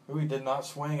 He did not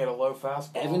swing at a low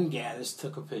fastball. Evan Gattis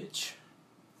took a pitch.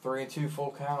 3-2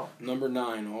 full count. Number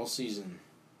 9 all season.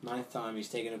 9th time he's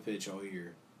taken a pitch all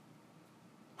year.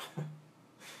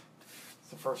 It's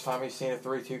the first time he's seen a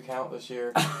 3-2 count this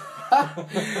year.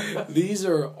 These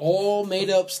are all made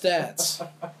up stats.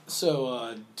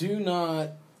 So do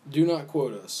not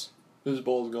quote us. This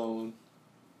ball's going.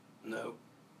 No.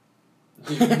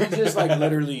 Dude, he just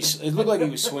literally, it looked like he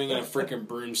was swinging a freaking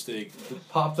broomstick.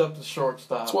 Popped up the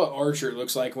shortstop. That's what Archer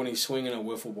looks like when he's swinging a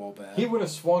wiffle ball bat. He would have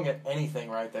swung at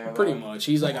anything right there. Pretty much.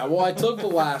 He's like, well, I took the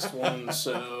last one,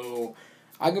 so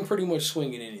I can pretty much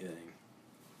swing at anything.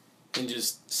 And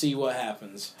just see what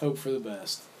happens. Hope for the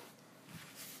best.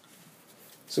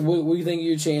 So what do you think of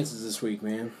your chances this week,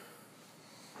 man?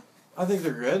 I think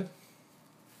they're good.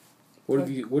 What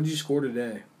did you score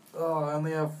today? Oh, I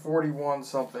only have 41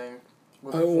 something.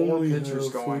 With 4 pitchers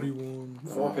going.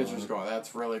 4 pitchers going.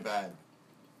 That's really bad.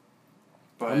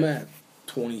 But I'm at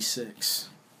 26.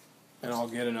 And I'll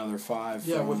get another 5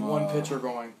 yeah, with 1 pitcher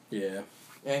going. Yeah.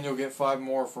 And you'll get 5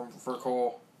 more for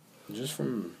Cole. Just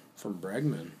from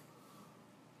Bregman.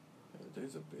 The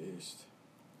dude's a beast.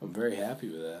 I'm very happy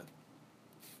with that.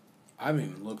 I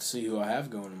haven't even looked to see who I have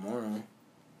going tomorrow.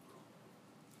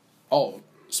 Oh,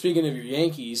 speaking of your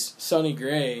Yankees, Sonny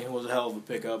Gray was a hell of a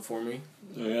pickup for me.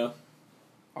 Oh, yeah?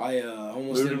 I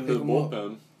almost moved him to the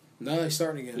bullpen. No, he's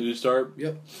starting again. Did he start?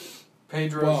 Yep.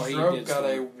 Pedro Strop got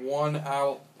a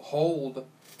 1-out hold.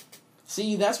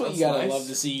 See, that's what you gotta love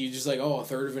to see. You just a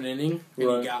third of an inning, and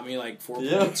you got me 4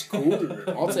 points. Cool.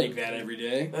 I'll take that every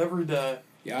day. Every day.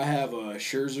 Yeah, I have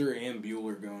Scherzer and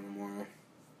Buehler going tomorrow.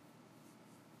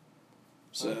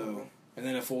 So, and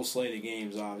then a full slate of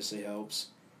games obviously helps.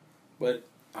 But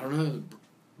I don't know. The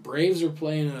Braves are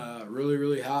playing a really,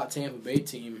 really hot Tampa Bay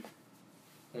team.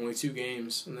 Only 2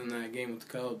 games, and then that game with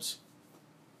the Cubs.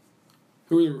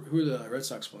 Who are the Red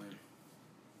Sox playing?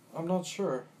 I'm not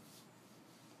sure.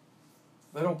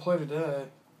 They don't play today.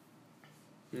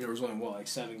 There was only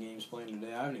 7 games playing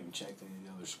today. I haven't even checked any of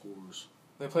the other scores.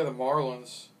 They play the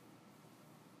Marlins.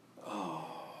 Oh,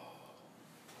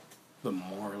 the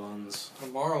Marlins. The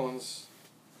Marlins.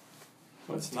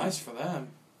 It's nice for them.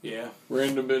 Yeah.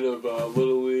 Random bit of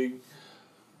Little League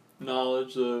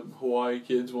knowledge. The Hawaii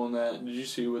kids won that. Did you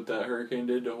see what that hurricane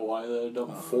did to Hawaii? That had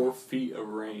dumped 4 feet of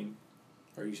rain.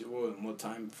 Are you what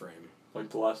time frame?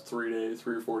 The last 3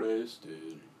 or 4 days.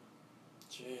 Dude.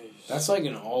 Jeez. That's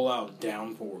an all-out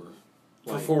downpour.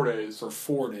 For 4 days. For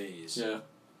 4 days. Yeah.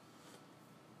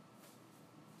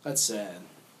 That's sad.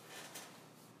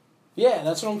 Yeah,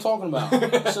 that's what I'm talking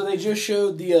about. So they just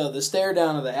showed the stare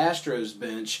down of the Astros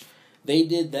bench. They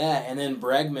did that, and then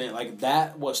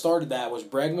Bregman, what started that was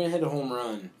Bregman hit a home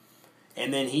run,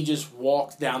 and then he just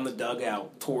walked down the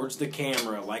dugout towards the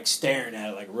camera, staring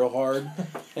at it, real hard.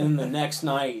 And then the next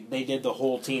night, they did the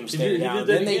whole team stare down.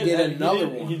 Then they did another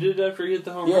one. He did after he hit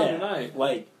the home run tonight.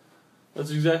 That's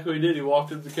exactly what he did. He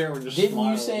walked up to the camera and just Didn't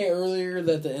smiled. you say earlier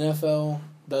that the NFL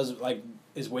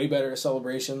is way better at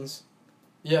celebrations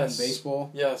than baseball?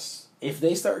 Yes. If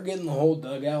they start getting the whole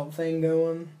dugout thing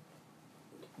going,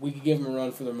 we could give them a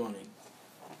run for their money.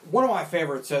 One of my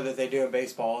favorites that they do in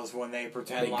baseball is when they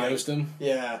pretend they ghost him.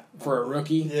 Yeah. For a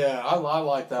rookie. Yeah, I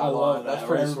like that. I love that. That's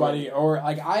pretty everybody sweet. Or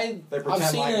they pretend I've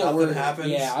seen nothing happens.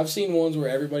 Yeah, I've seen ones where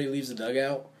everybody leaves the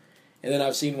dugout, and then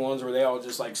I've seen ones where they all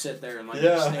just sit there and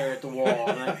stare at the wall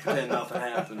and pretend nothing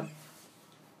happened.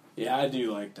 Yeah, I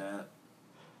do like that.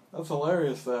 That's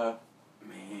hilarious, though.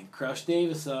 Man, crush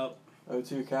Davis up.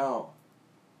 0-2 count.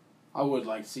 I would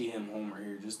like to see him homer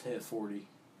here just to hit 40.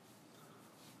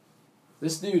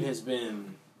 This dude has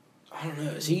been, I don't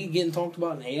know, is he getting talked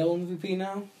about in AL MVP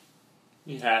now?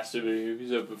 He has to be.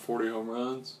 He's up at 40 home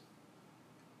runs.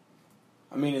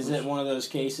 I mean, is it one of those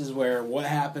cases where what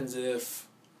happens if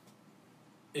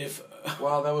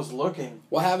Wow, that was looking.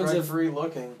 What happens if... free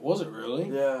looking. Was it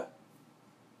really? Yeah.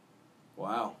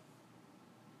 Wow.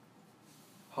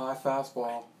 High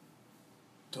fastball.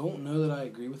 Don't know that I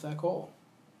agree with that call.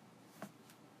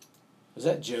 Is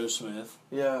that Joe Smith?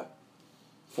 Yeah.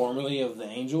 Formerly of the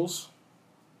Angels?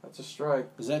 That's a strike.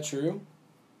 Is that true?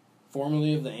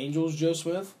 Formerly of the Angels, Joe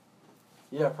Smith?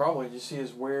 Yeah, probably. Did you see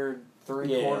his weird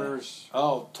 3/4?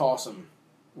 Oh, toss him.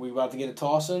 We about to get a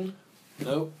toss in?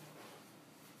 Nope.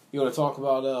 You want to talk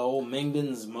about old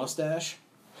Mengden's mustache?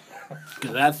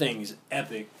 Because that thing's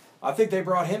epic. I think they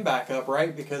brought him back up,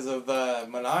 right? Because of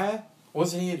Manaea?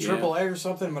 Wasn't he a AAA or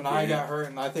something? Manaea got hurt,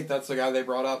 and I think that's the guy they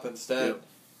brought up instead. Yep.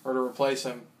 Or to replace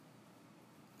him.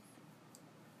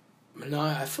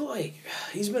 Manaea, I feel like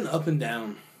he's been up and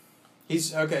down.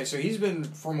 So he's been,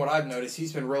 from what I've noticed,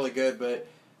 he's been really good, but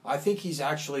I think he's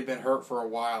actually been hurt for a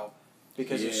while.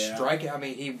 Because his strikeout, I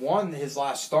mean, he won his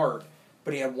last start,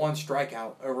 but he had one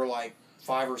strikeout over like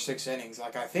 5 or 6 innings.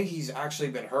 Like, I think he's actually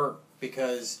been hurt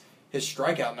because his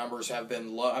strikeout numbers have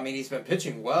been low. I mean, he's been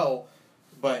pitching well,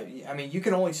 but, I mean, you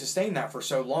can only sustain that for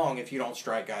so long if you don't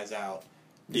strike guys out.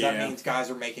 Yeah. That means guys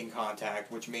are making contact,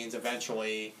 which means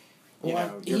eventually, you're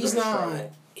going to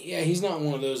struggle. Yeah, he's not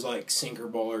one of those, like, sinker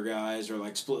baller guys or,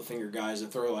 like, split finger guys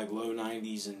that throw, like, low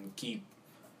 90s and keep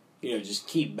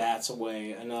bats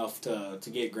away enough to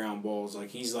get ground balls. Like,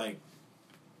 he's, like,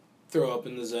 throw up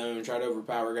in the zone, try to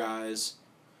overpower guys,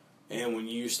 and when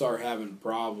you start having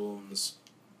problems,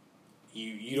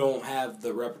 you don't have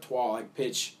the repertoire, like,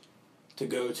 pitch to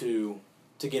go to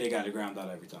get a guy to ground out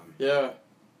every time. Yeah.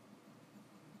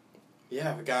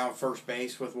 Yeah, a guy on first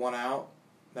base with one out,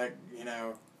 that,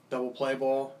 double play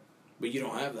ball. But you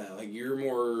don't have that. Like, you're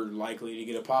more likely to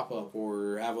get a pop-up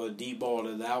or have a deep ball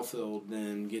to the outfield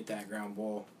than get that ground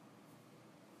ball.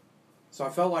 So I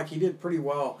felt like he did pretty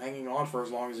well hanging on for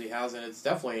as long as he has, and it's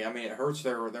definitely, I mean, it hurts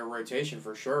their rotation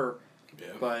for sure. Yeah.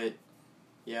 But,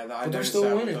 yeah, I noticed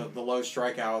that with the low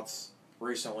strikeouts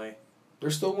recently. They're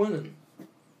still winning.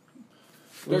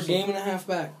 They're a game and a half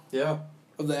back. Yeah.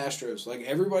 Of the Astros. Like,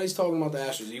 everybody's talking about the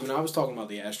Astros. Even I was talking about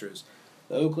the Astros.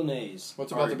 The Oakland A's.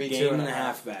 What's about to be game and a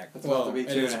half back. It's about to be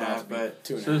 2.5, but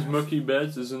 2.5. Says Mookie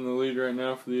Betts is in the lead right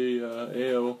now for the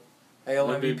AL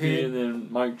MVP, and then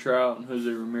Mike Trout and Jose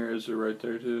Ramirez are right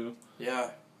there too. Yeah.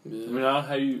 I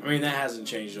mean, that hasn't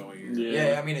changed all year.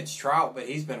 Yeah, I mean, it's Trout, but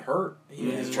he's been hurt.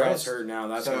 Trout's hurt now.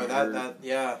 That's so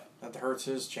that hurts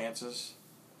his chances.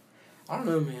 I don't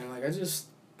know, man. Like,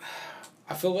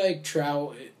 I feel like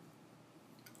Trout.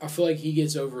 I feel like he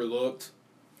gets overlooked.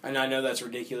 And I know that's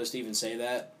ridiculous to even say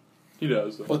that. He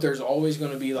does, though. But there's always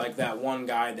going to be, like, that one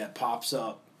guy that pops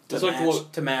up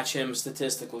to match him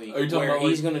statistically. Where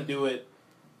he's going to do it.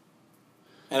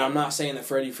 And I'm not saying that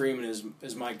Freddie Freeman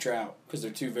is Mike Trout, because they're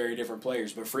two very different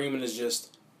players. But Freeman is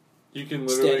just you can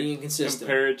steady and consistent.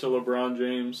 Compare it to LeBron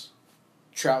James.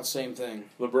 Trout, same thing.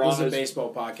 LeBron this is a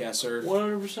baseball podcast, sir.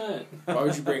 100%. Why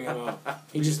would you bring him up?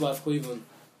 He just left Cleveland.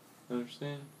 I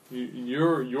understand.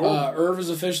 You're Irv is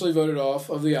officially voted off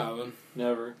of the island.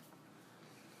 Never.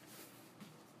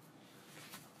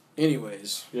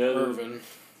 Anyways, Irvin.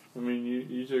 I mean,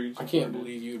 you took it. I can't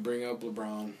believe you would bring up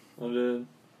LeBron. I did.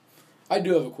 I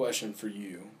do have a question for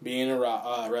you, being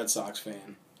a Red Sox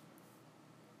fan.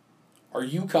 Are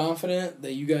you confident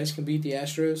that you guys can beat the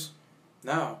Astros?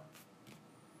 No.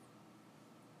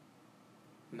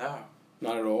 Not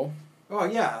at all? Oh,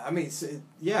 yeah. I mean,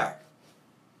 yeah.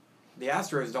 The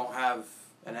Astros don't have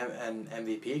an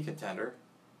MVP contender.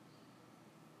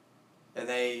 And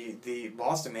the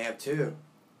Boston may have two,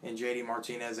 in JD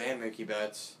Martinez and Mookie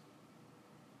Betts.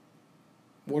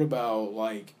 What about,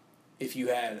 like, if you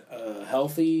had a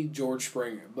healthy George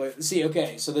Springer? But see,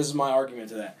 okay, so this is my argument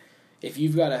to that. If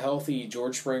you've got a healthy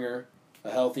George Springer,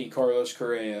 a healthy Carlos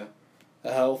Correa,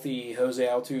 a healthy Jose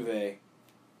Altuve,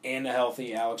 and a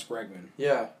healthy Alex Bregman.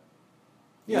 Yeah.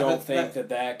 You don't think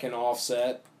that can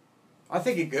offset? I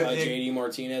think it could. JD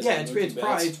Martinez. Yeah, it's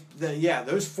probably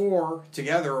those four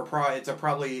together are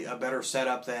probably a better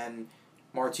setup than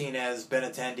Martinez,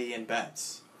 Benintendi, and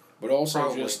Betts. But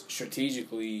also just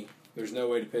strategically, there's no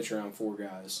way to pitch around four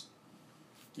guys.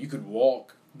 You could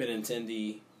walk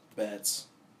Benintendi, Betts,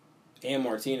 and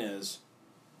Martinez,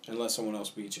 unless someone else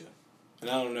beats you. And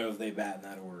I don't know if they bat in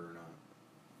that order or not.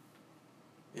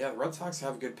 Yeah, the Red Sox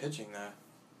have good pitching though.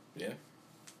 Yeah.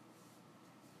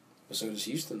 But so does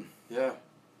Houston. Yeah.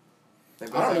 I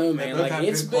don't know, man. Like,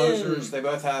 it's been closers. They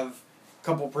both have a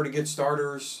couple pretty good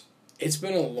starters. It's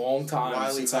been a long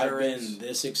time since I've been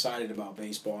this excited about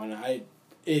baseball, and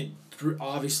it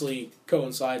obviously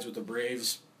coincides with the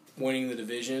Braves winning the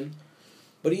division.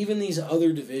 But even these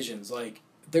other divisions, like,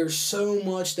 there's so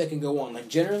much that can go on. Like,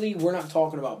 generally, we're not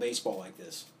talking about baseball like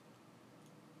this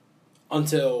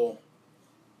until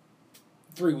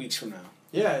 3 weeks from now.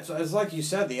 Yeah, it's like you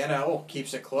said, the NL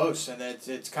keeps it close, and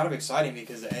it's kind of exciting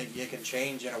because it can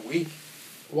change in a week.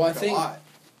 Well,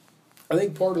 I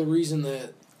think part of the reason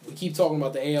that we keep talking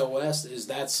about the AL West is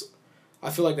I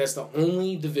feel like that's the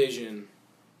only division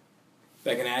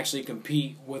that can actually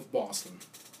compete with Boston.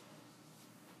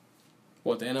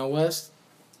 What, the NL West?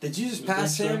 Did you just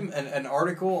pass him an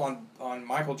article on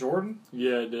Michael Jordan?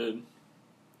 Yeah, I did.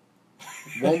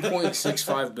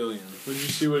 $1.65 billion. Did you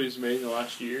see what he's made in the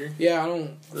last year? Yeah, I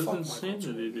don't... That's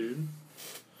insanity, dude.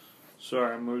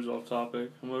 Sorry, I'm always off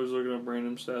topic. I'm always looking up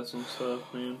random stats and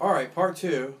stuff, man. All right, part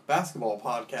 2, basketball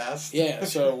podcast. Yeah,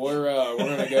 so we're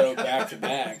gonna go back to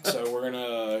back. So we're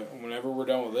gonna, whenever we're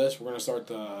done with this, we're gonna start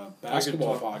the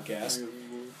basketball podcast.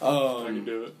 I can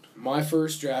do it. My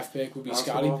first draft pick would be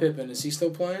Scottie Pippen. Is he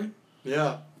still playing?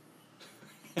 Yeah.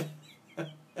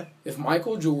 If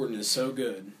Michael Jordan is so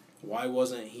good, why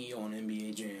wasn't he on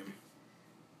NBA Jam?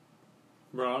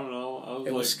 Bro, I don't know.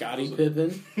 It was Scottie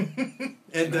Pippen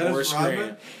and Dennis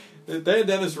Rodman. They had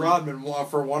Dennis Rodman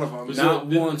for one of them. Not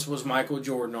once was Michael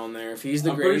Jordan on there. If he's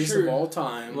the greatest of all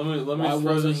time, why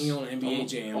wasn't he on NBA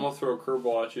Jam? I'm going to throw a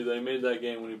curveball at you. They made that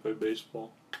game when he played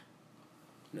baseball.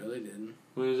 No, they didn't.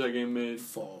 When was that game made?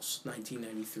 False.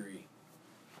 1993.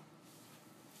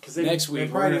 They, Next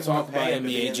week, we're going to talk about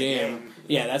NBA Jam.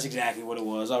 Yeah, that's exactly what it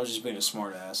was. I was just being a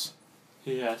smart ass.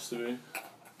 He has to be.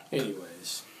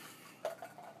 Anyways.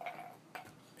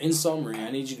 In summary,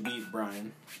 I need you to beat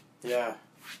Brian. Yeah.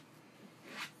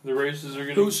 The races are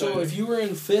going to So if you were in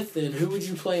 5th, then who would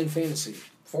you play in fantasy?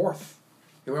 4th.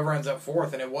 Whoever ends up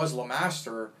 4th, and it was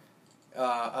LeMaster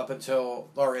up until...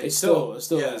 Or it still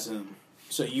is him.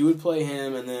 So you would play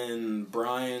him, and then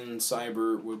Brian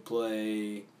Seibert would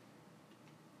play...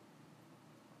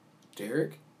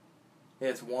 Derek? Yeah,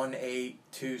 it's 1, 8,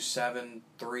 2, 7,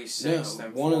 3, 6, no,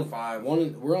 then 1 4, and 5.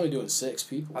 We're only doing 6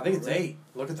 people. I think it's 8.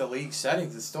 Look at the league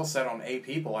settings. It's still set on 8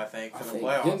 people, I think, for the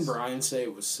playoffs. Didn't Brian say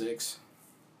it was 6?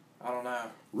 I don't know.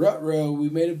 Ruh-roh, we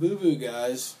made a boo-boo,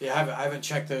 guys. Yeah, I haven't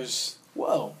checked those.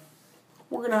 Well,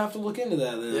 we're going to have to look into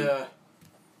that then. Yeah.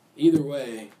 Either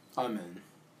way, I'm in.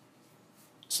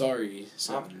 Sorry,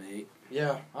 7 and 8.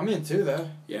 Yeah, I'm in too, though.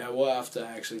 Yeah, we'll have to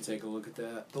actually take a look at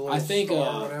that. I think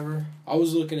whatever. I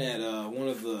was looking at one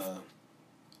of the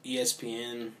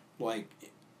ESPN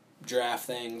draft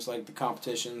things, like the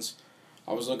competitions.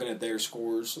 I was looking at their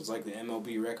scores. It's like the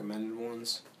MLB recommended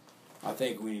ones. I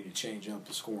think we need to change up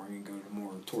the scoring and go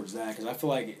more towards that because I feel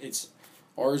like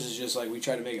ours is just like we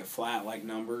try to make it flat like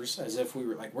numbers as if we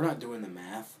were like we're not doing the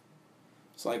math.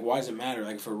 It's like, why does it matter?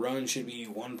 Like, if a run should be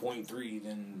 1.3,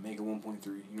 then make it 1.3.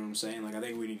 You know what I'm saying? Like, I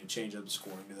think we need to change up the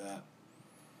scoring to that.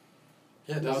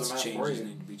 Yeah, it lots of changes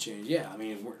need to be changed. Yeah, I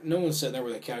mean, no one's sitting there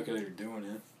with a calculator doing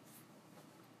it.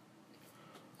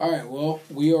 All right, well,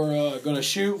 we are going to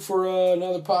shoot for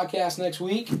another podcast next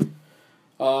week.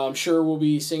 I'm sure we'll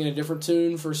be singing a different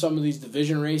tune for some of these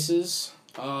division races.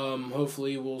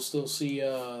 Hopefully, we'll still see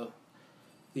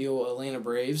the old Atlanta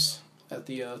Braves at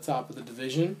the top of the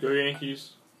division. Go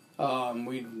Yankees. No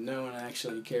one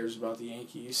actually cares about the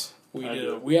Yankees.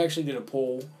 We actually did a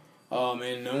poll,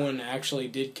 and no one actually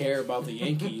did care about the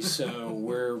Yankees. So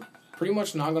we're pretty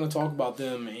much not going to talk about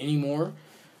them anymore,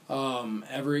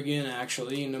 ever again.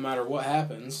 Actually, no matter what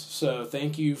happens. So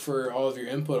thank you for all of your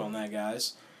input on that,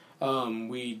 guys.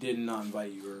 We did not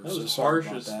invite you. That was harsh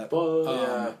as fuck.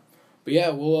 But yeah,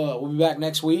 we'll be back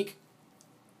next week.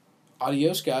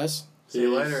 Adios, guys. See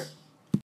you later.